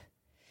him up.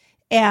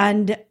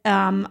 And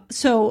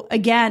so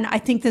again, I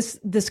think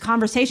this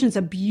conversation is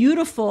a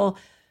beautiful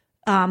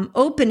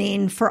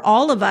opening for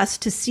all of us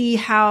to see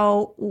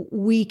how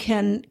we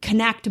can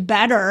connect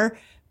better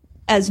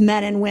as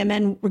men and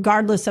women,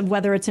 regardless of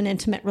whether it's an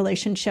intimate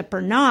relationship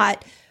or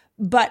not.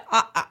 But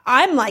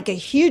I'm like a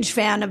huge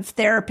fan of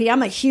therapy.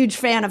 I'm a huge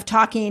fan of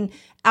talking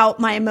out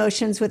my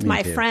emotions with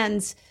my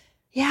friends.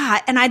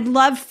 Yeah. And I'd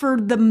love for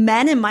the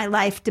men in my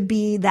life to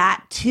be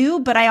that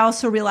too. But I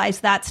also realize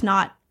that's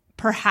not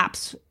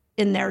perhaps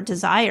in their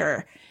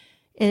desire.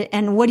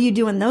 And what do you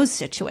do in those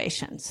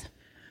situations?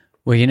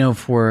 Well, you know,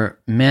 for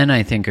men,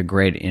 I think a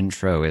great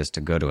intro is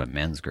to go to a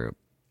men's group.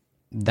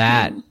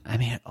 That, I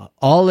mean,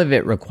 all of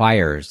it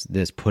requires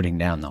this putting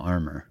down the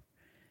armor.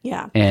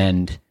 Yeah.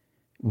 And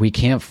we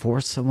can't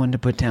force someone to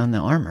put down the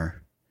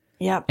armor.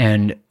 Yeah.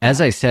 And as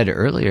I said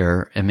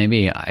earlier, and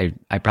maybe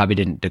I probably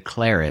didn't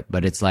declare it,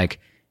 but it's like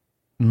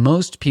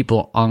most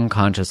people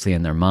unconsciously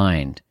in their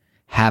mind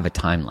have a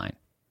timeline.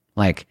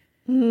 Like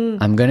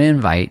I'm going to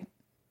invite.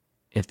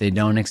 If they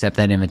don't accept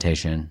that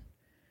invitation,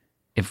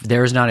 if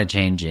there's not a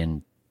change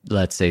in,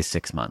 let's say,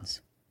 6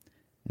 months,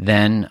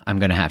 then I'm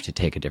going to have to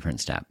take a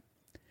different step.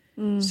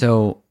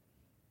 So,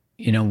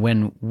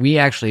 when we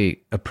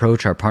actually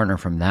approach our partner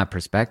from that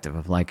perspective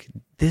of like,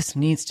 this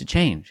needs to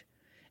change.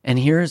 And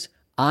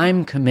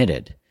I'm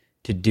committed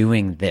to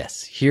doing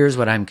this. Here's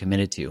what I'm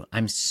committed to.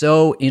 I'm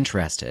so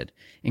interested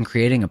in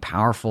creating a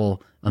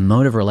powerful,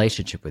 emotive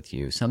relationship with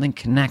you, something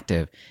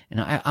connective.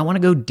 And I want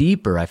to go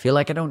deeper. I feel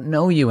like I don't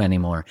know you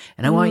anymore.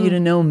 And I want you to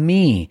know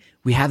me.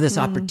 We have this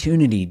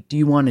opportunity. Do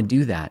you want to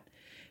do that?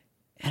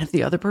 And if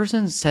the other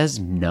person says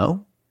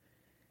no,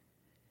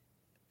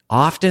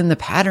 often the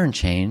pattern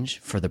change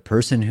for the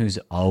person who's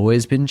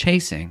always been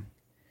chasing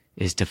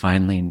is to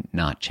finally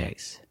not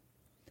chase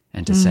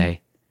and to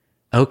say,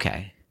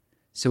 okay,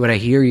 so what I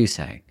hear you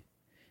saying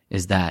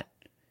is that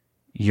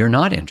you're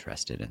not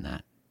interested in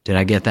that. Did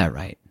I get that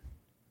right?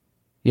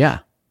 Yeah.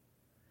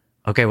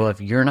 Okay, well, if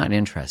you're not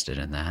interested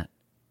in that,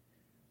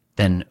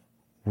 then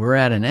we're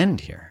at an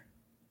end here.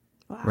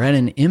 Wow. We're at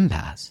an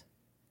impasse.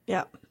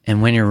 Yeah.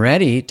 And when you're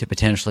ready to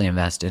potentially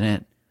invest in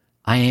it,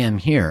 I am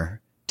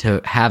here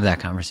to have that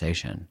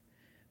conversation.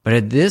 But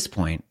at this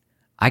point,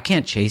 I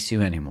can't chase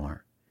you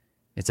anymore.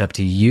 It's up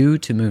to you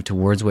to move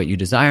towards what you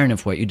desire. And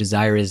if what you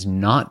desire is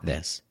not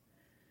this,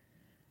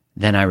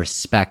 then I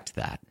respect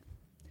that.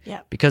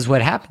 Yeah. Because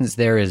what happens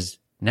there is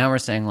now we're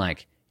saying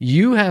like,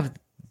 you have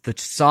the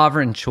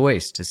sovereign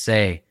choice to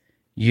say,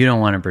 you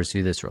don't want to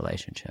pursue this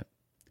relationship.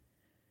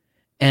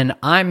 And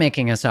I'm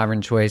making a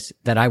sovereign choice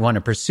that I want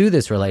to pursue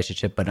this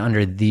relationship, but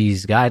under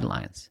these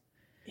guidelines.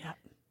 Yeah.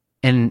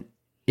 And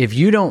if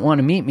you don't want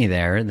to meet me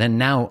there, then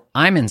now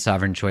I'm in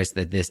sovereign choice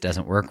that this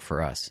doesn't work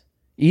for us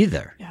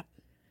either. Yeah.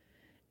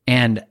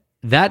 And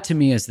that to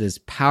me is this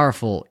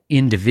powerful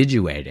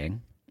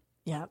individuating.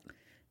 Yeah.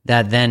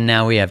 That then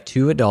now we have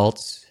two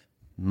adults,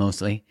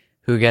 mostly,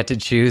 who get to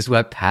choose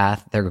what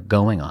path they're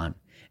going on.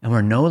 And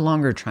we're no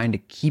longer trying to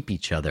keep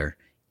each other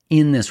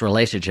in this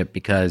relationship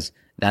because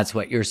that's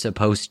what you're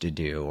supposed to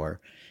do. Or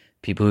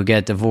people who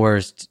get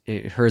divorced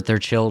hurt their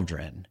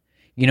children.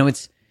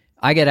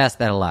 I get asked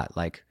that a lot.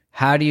 Like,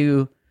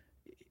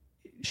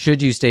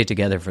 should you stay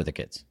together for the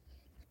kids?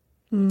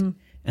 And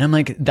I'm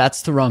like,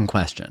 that's the wrong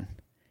question.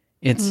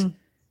 It's,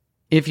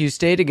 if you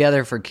stay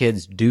together for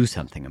kids, do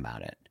something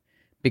about it.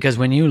 Because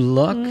when you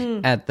look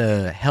at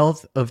the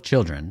health of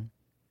children,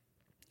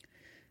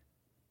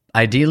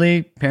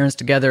 ideally, parents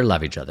together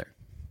love each other.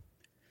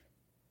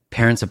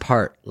 Parents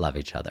apart love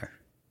each other.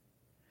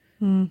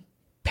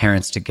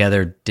 Parents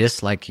together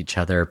dislike each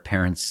other.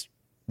 Parents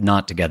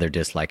not together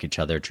dislike each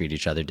other, treat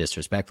each other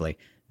disrespectfully.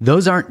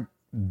 Those aren't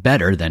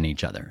better than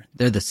each other.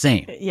 They're the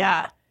same.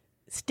 Yeah.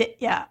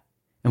 Yeah.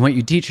 And what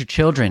you teach your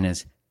children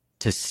is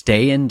to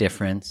stay in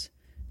difference,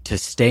 to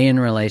stay in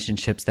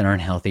relationships that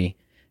aren't healthy,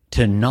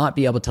 to not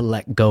be able to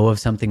let go of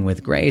something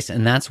with grace.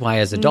 And that's why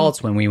as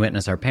adults, when we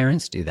witness our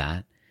parents do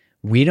that,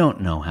 we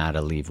don't know how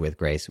to leave with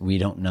grace. We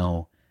don't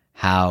know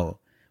how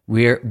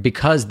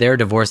because their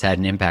divorce had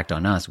an impact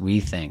on us, we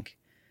think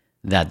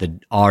that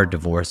our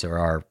divorce or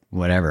our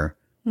whatever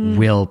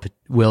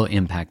will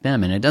impact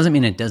them. And it doesn't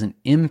mean it doesn't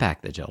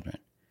impact the children,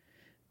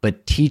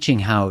 but teaching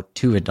how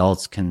two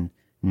adults can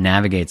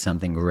navigate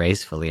something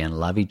gracefully and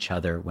love each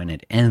other when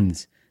it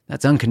ends,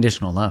 that's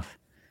unconditional love.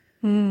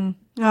 Oh,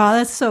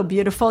 that's so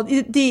beautiful.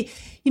 I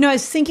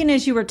was thinking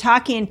as you were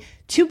talking,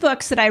 two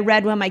books that I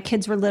read when my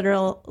kids were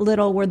little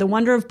were The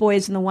Wonder of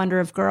Boys and The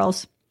Wonder of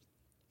Girls.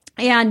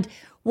 And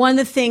one of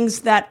the things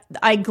that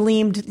I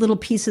gleaned little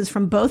pieces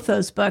from both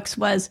those books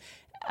was,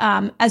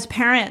 as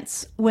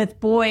parents with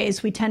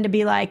boys, we tend to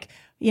be like,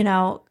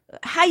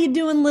 how you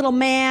doing, little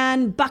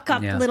man? Buck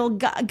up, little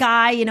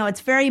guy.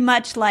 It's very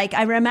much like,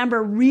 I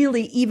remember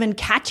really even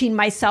catching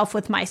myself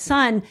with my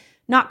son,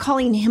 not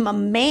calling him a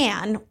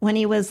man when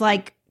he was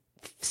like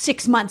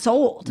 6 months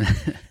old.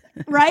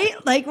 Right?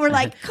 Like, we're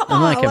like, come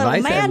on, like, little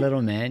man. have I said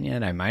little man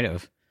yet? I might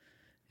have.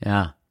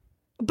 Yeah.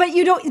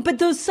 But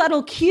those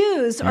subtle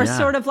cues are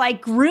sort of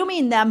like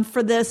grooming them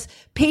for this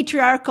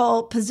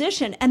patriarchal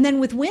position. And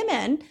then with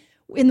women,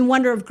 in The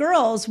Wonder of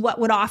Girls, what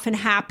would often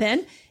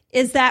happen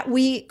is that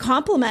we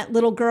compliment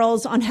little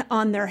girls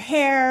on their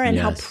hair and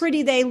how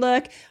pretty they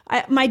look.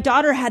 My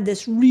daughter had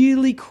this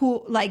really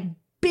cool, like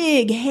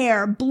big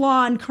hair,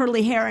 blonde,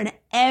 curly hair, and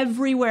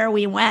everywhere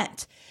we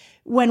went,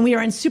 when we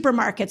were in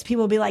supermarkets,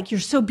 people would be like, you're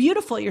so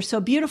beautiful. You're so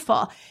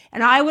beautiful.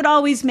 And I would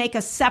always make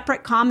a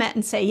separate comment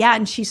and say, yeah,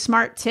 and she's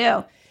smart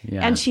too.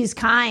 Yeah. And she's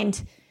kind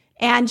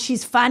and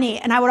she's funny.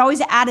 And I would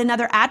always add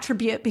another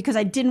attribute because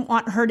I didn't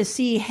want her to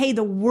see, hey,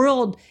 the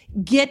world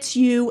gets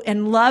you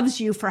and loves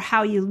you for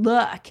how you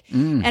look.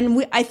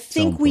 And I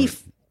think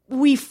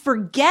we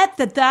forget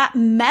that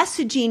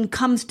messaging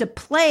comes to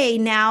play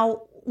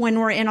now when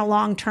we're in a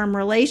long-term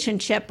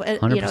relationship,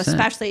 100%.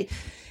 Especially.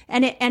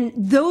 And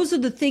those are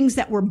the things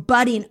that we're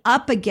butting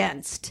up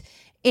against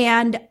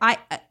And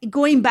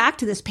going back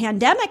to this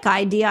pandemic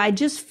idea, I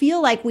just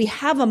feel like we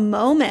have a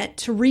moment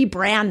to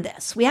rebrand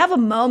this. We have a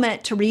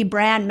moment to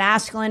rebrand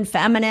masculine,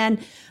 feminine.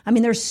 I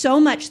mean, there's so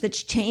much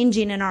that's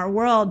changing in our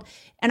world.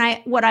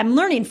 And what I'm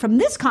learning from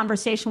this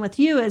conversation with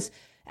you is,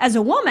 as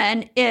a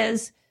woman,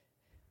 is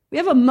we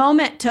have a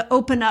moment to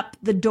open up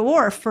the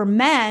door for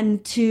men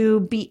to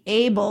be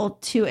able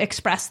to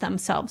express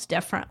themselves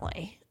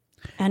differently.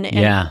 And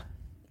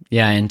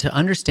and to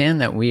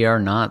understand that we are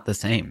not the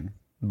same,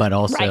 but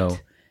also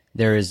right.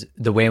 there's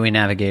the way we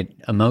navigate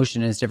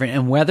emotion is different.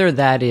 And whether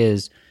that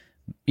is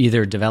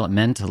either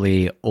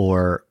developmentally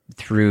or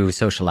through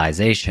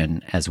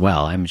socialization as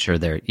well, I'm sure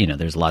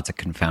there's lots of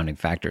confounding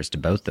factors to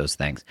both those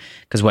things.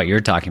 Because what you're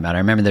talking about, I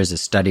remember there's a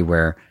study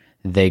where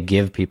they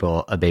give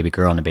people a baby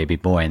girl and a baby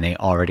boy, and they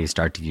already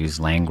start to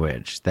use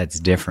language that's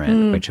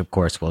different, which of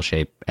course will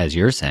shape, as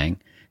you're saying,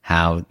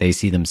 how they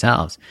see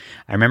themselves.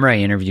 I remember I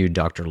interviewed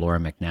Dr. Laura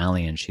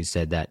McNally, and she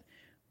said that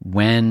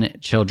when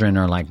children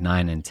are like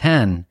 9 and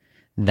 10,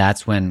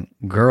 that's when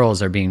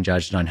girls are being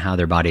judged on how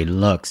their body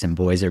looks and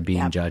boys are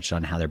being judged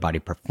on how their body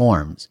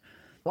performs.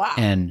 Wow.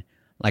 And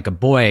like a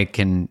boy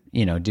can,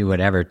 do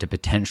whatever to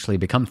potentially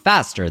become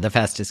faster, the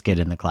fastest kid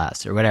in the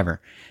class or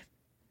whatever.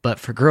 But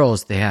for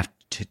girls, they have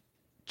to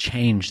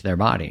change their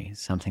body,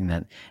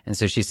 and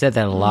so she said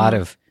that a lot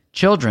of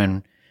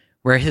children,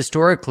 where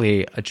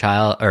historically a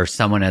child or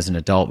someone as an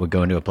adult would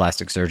go into a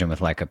plastic surgeon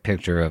with like a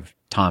picture of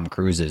Tom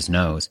Cruise's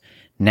nose,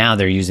 now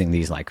they're using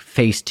these like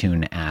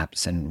Facetune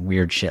apps and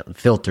weird shit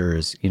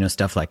filters,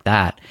 stuff like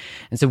that.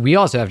 And so we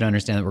also have to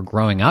understand that we're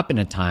growing up in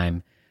a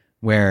time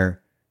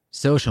where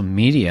social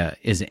media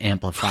is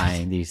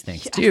amplifying these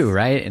things too,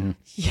 right? And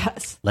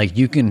like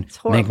you can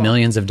make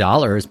millions of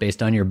dollars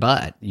based on your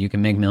butt. You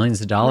can make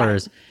millions of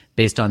dollars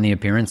based on the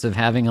appearance of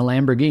having a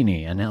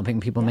Lamborghini and helping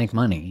people make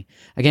money.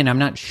 Again, I'm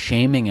not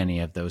shaming any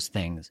of those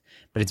things,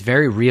 but it's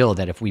very real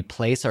that if we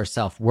place our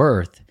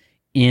self-worth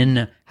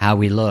in how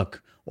we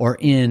look or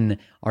in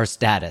our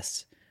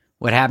status,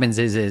 what happens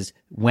is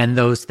when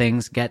those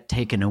things get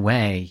taken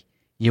away,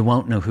 you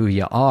won't know who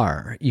you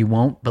are. You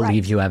won't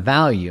believe you have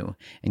value.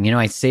 And,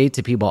 I say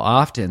to people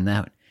often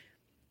that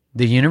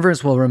the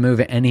universe will remove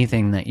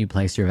anything that you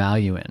place your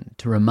value in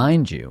to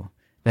remind you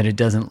that it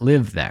doesn't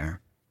live there.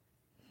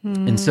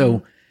 And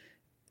so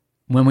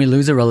when we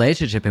lose a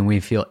relationship and we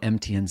feel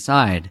empty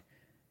inside,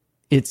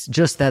 it's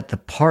just that the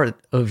part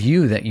of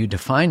you that you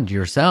defined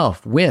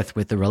yourself with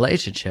the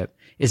relationship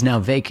is now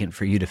vacant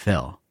for you to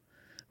fill,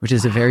 which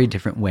is a very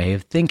different way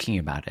of thinking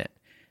about it.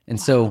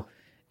 And so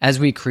as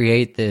we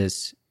create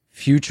this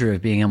future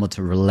of being able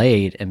to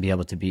relate and be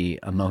able to be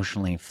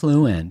emotionally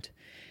fluent,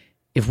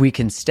 if we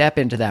can step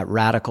into that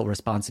radical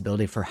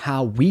responsibility for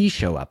how we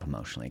show up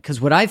emotionally.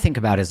 Because what I think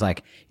about is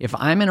like, if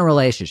I'm in a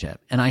relationship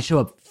and I show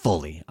up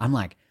fully, I'm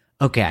like,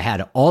 okay, I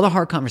had all the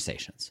hard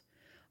conversations.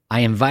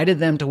 I invited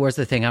them towards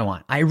the thing I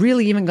want. I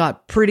really even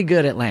got pretty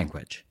good at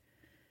language.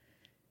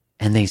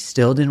 And they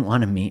still didn't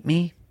want to meet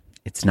me.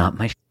 It's not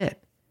my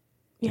shit.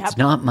 It's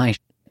not my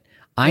shit.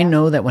 I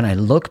know that when I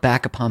look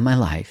back upon my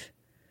life,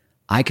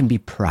 I can be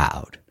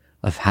proud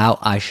of how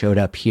I showed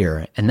up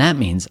here. And that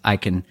means I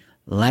can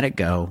let it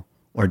go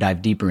or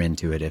dive deeper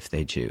into it if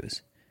they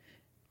choose.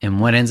 And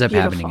what ends up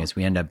happening is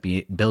we end up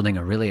building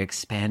a really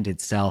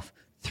expanded self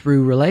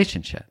through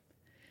relationship.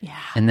 Yeah.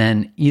 And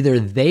then either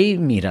they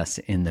meet us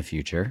in the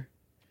future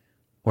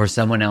or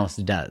someone else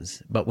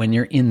does. But when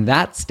you're in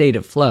that state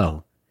of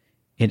flow,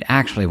 it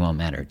actually won't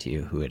matter to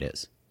you who it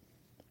is.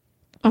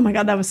 Oh my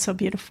God, that was so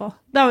beautiful.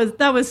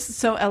 That was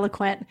so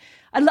eloquent.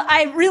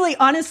 I really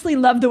honestly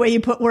love the way you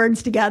put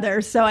words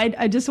together. So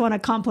I just want to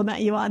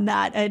compliment you on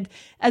that. And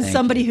as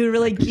somebody who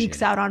really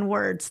geeks out on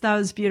words, that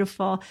was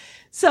beautiful.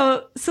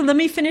 So let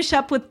me finish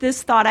up with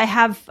this thought. I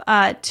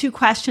have 2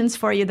 questions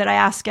for you that I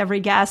ask every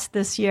guest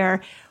this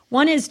year.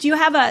 One is, do you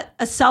have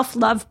a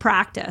self-love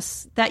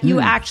practice that you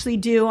actually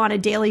do on a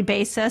daily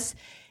basis?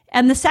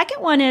 And the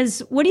second one is,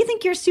 what do you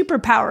think your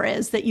superpower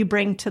is that you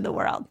bring to the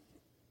world?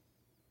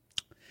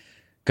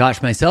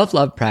 Gosh, my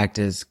self-love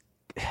practice,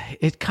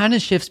 it kind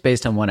of shifts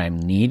based on what I'm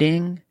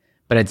needing.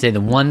 But I'd say the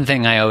one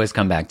thing I always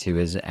come back to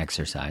is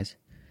exercise.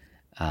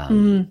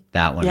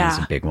 That one is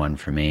a big one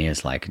for me,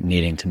 is like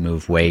needing to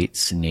move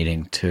weights,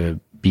 needing to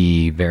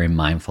be very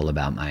mindful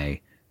about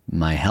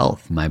my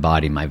health, my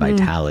body, my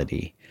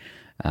vitality.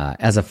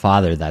 As a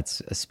father,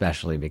 that's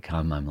especially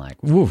become, I'm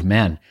like, woo,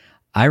 man,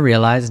 I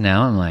realize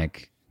now, I'm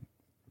like,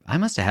 I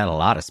must have had a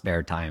lot of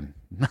spare time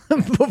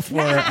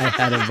before I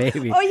had a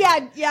baby. Oh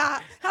yeah.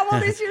 How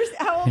old is your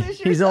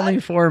He's son? only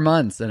 4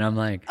 months, and I'm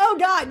like, oh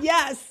God,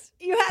 yes.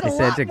 You had a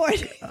lot more.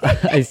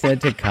 I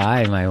said to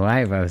Kai, my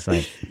wife, I was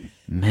like,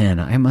 man,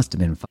 I must have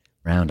been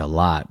around a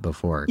lot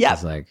before.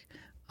 Because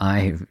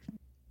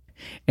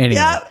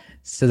anyway,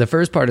 so the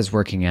first part is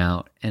working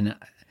out. And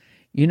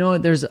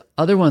there's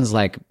other ones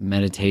like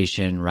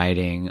meditation,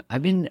 writing.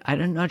 I'm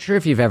not sure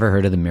if you've ever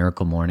heard of The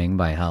Miracle Morning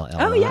by Hal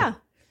Elrod. Oh yeah.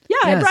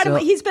 I brought him.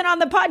 He's been on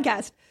the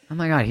podcast. Oh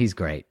my God, he's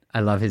great.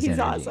 I love his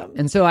energy. He's awesome.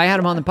 And so I had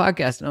him on the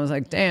podcast, and I was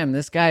like, damn,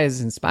 this guy is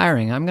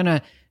inspiring. I'm going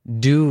to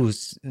do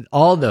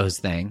all those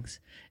things.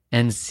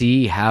 and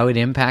see how it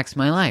impacts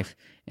my life.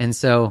 And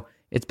so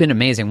it's been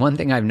amazing. One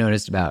thing I've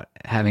noticed about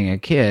having a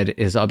kid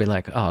is I'll be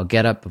like, oh, I'll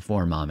get up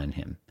before mom and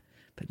him.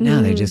 But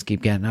now they just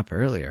keep getting up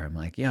earlier. I'm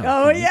like, yo,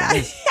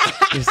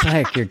 it's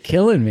like, you're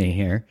killing me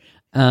here.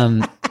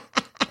 And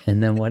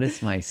then what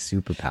is my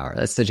superpower?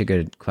 That's such a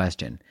good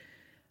question.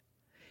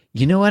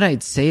 You know what?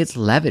 I'd say it's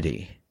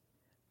levity.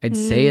 I'd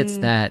say it's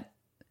that,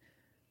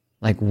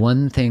 like,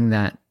 one thing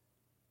that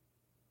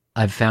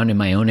I've found in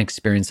my own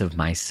experience of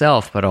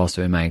myself, but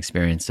also in my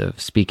experience of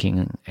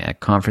speaking at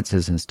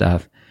conferences and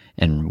stuff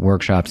and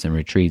workshops and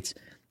retreats,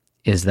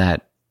 is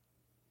that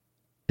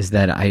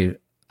I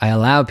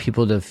allow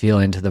people to feel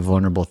into the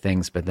vulnerable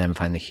things, but then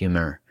find the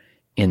humor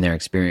in their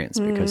experience.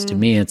 Because to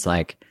me, it's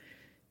like,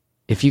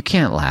 if you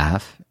can't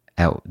laugh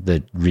at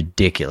the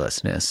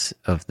ridiculousness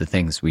of the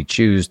things we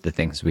choose, the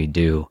things we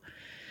do,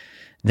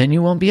 then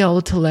you won't be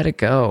able to let it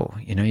go.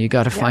 You know, you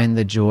got to find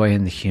the joy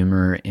and the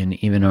humor in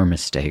even our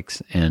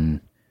mistakes.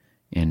 And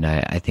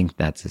I think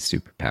that's a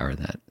superpower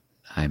that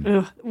I'm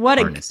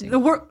harnessing.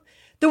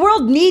 The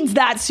world needs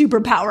that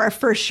superpower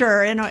for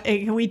sure.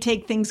 And we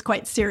take things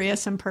quite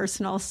serious and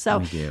personal.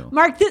 So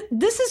Mark,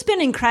 this has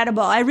been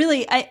incredible. I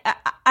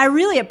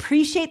really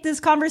appreciate this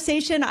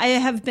conversation. I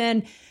have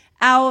been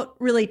out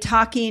really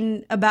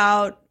talking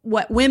about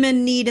what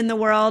women need in the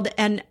world.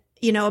 And,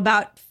 you know,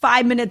 about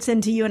 5 minutes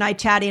into you and I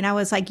chatting, I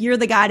was like, you're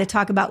the guy to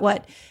talk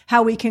about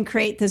how we can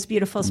create this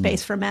beautiful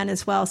space for men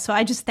as well. So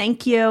I just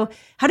thank you.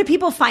 How do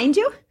people find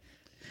you?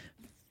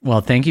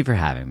 Well, thank you for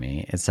having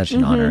me. It's such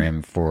an honor.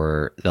 And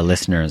for the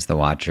listeners, the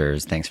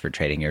watchers, thanks for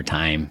trading your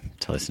time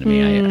to listen to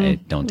me. I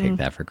don't take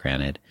that for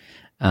granted.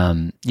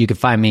 You can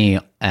find me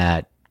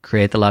at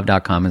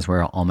createthelove.com is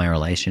where all my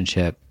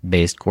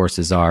relationship-based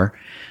courses are.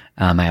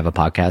 I have a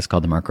podcast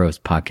called the Mark Groves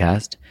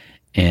Podcast.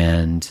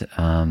 And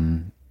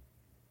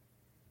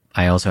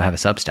I also have a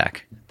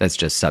Substack. That's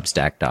just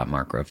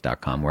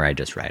substack.markgrove.com, where I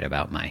just write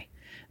about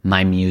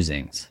my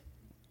musings.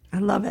 I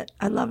love it.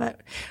 I love it.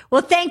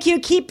 Well, thank you.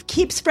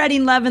 Keep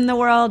spreading love in the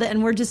world.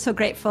 And we're just so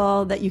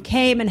grateful that you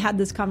came and had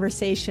this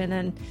conversation.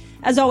 And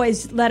as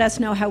always, let us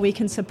know how we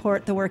can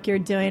support the work you're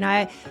doing.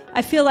 I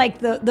feel like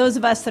those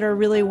of us that are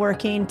really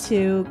working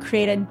to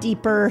create a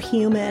deeper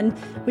human,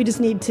 we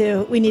need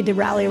to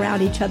rally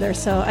around each other.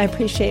 So I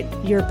appreciate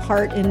your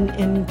part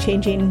in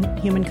changing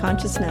human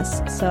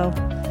consciousness. So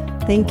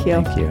thank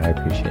you. Thank you. I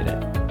appreciate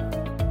it.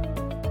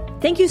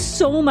 Thank you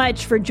so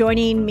much for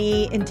joining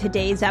me in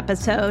today's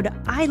episode.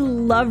 I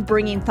love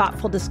bringing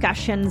thoughtful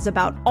discussions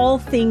about all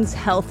things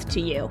health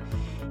to you.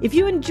 If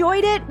you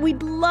enjoyed it,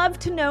 we'd love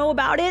to know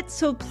about it.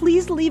 So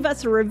please leave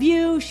us a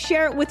review,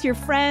 share it with your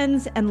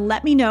friends, and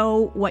let me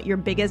know what your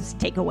biggest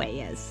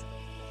takeaway is.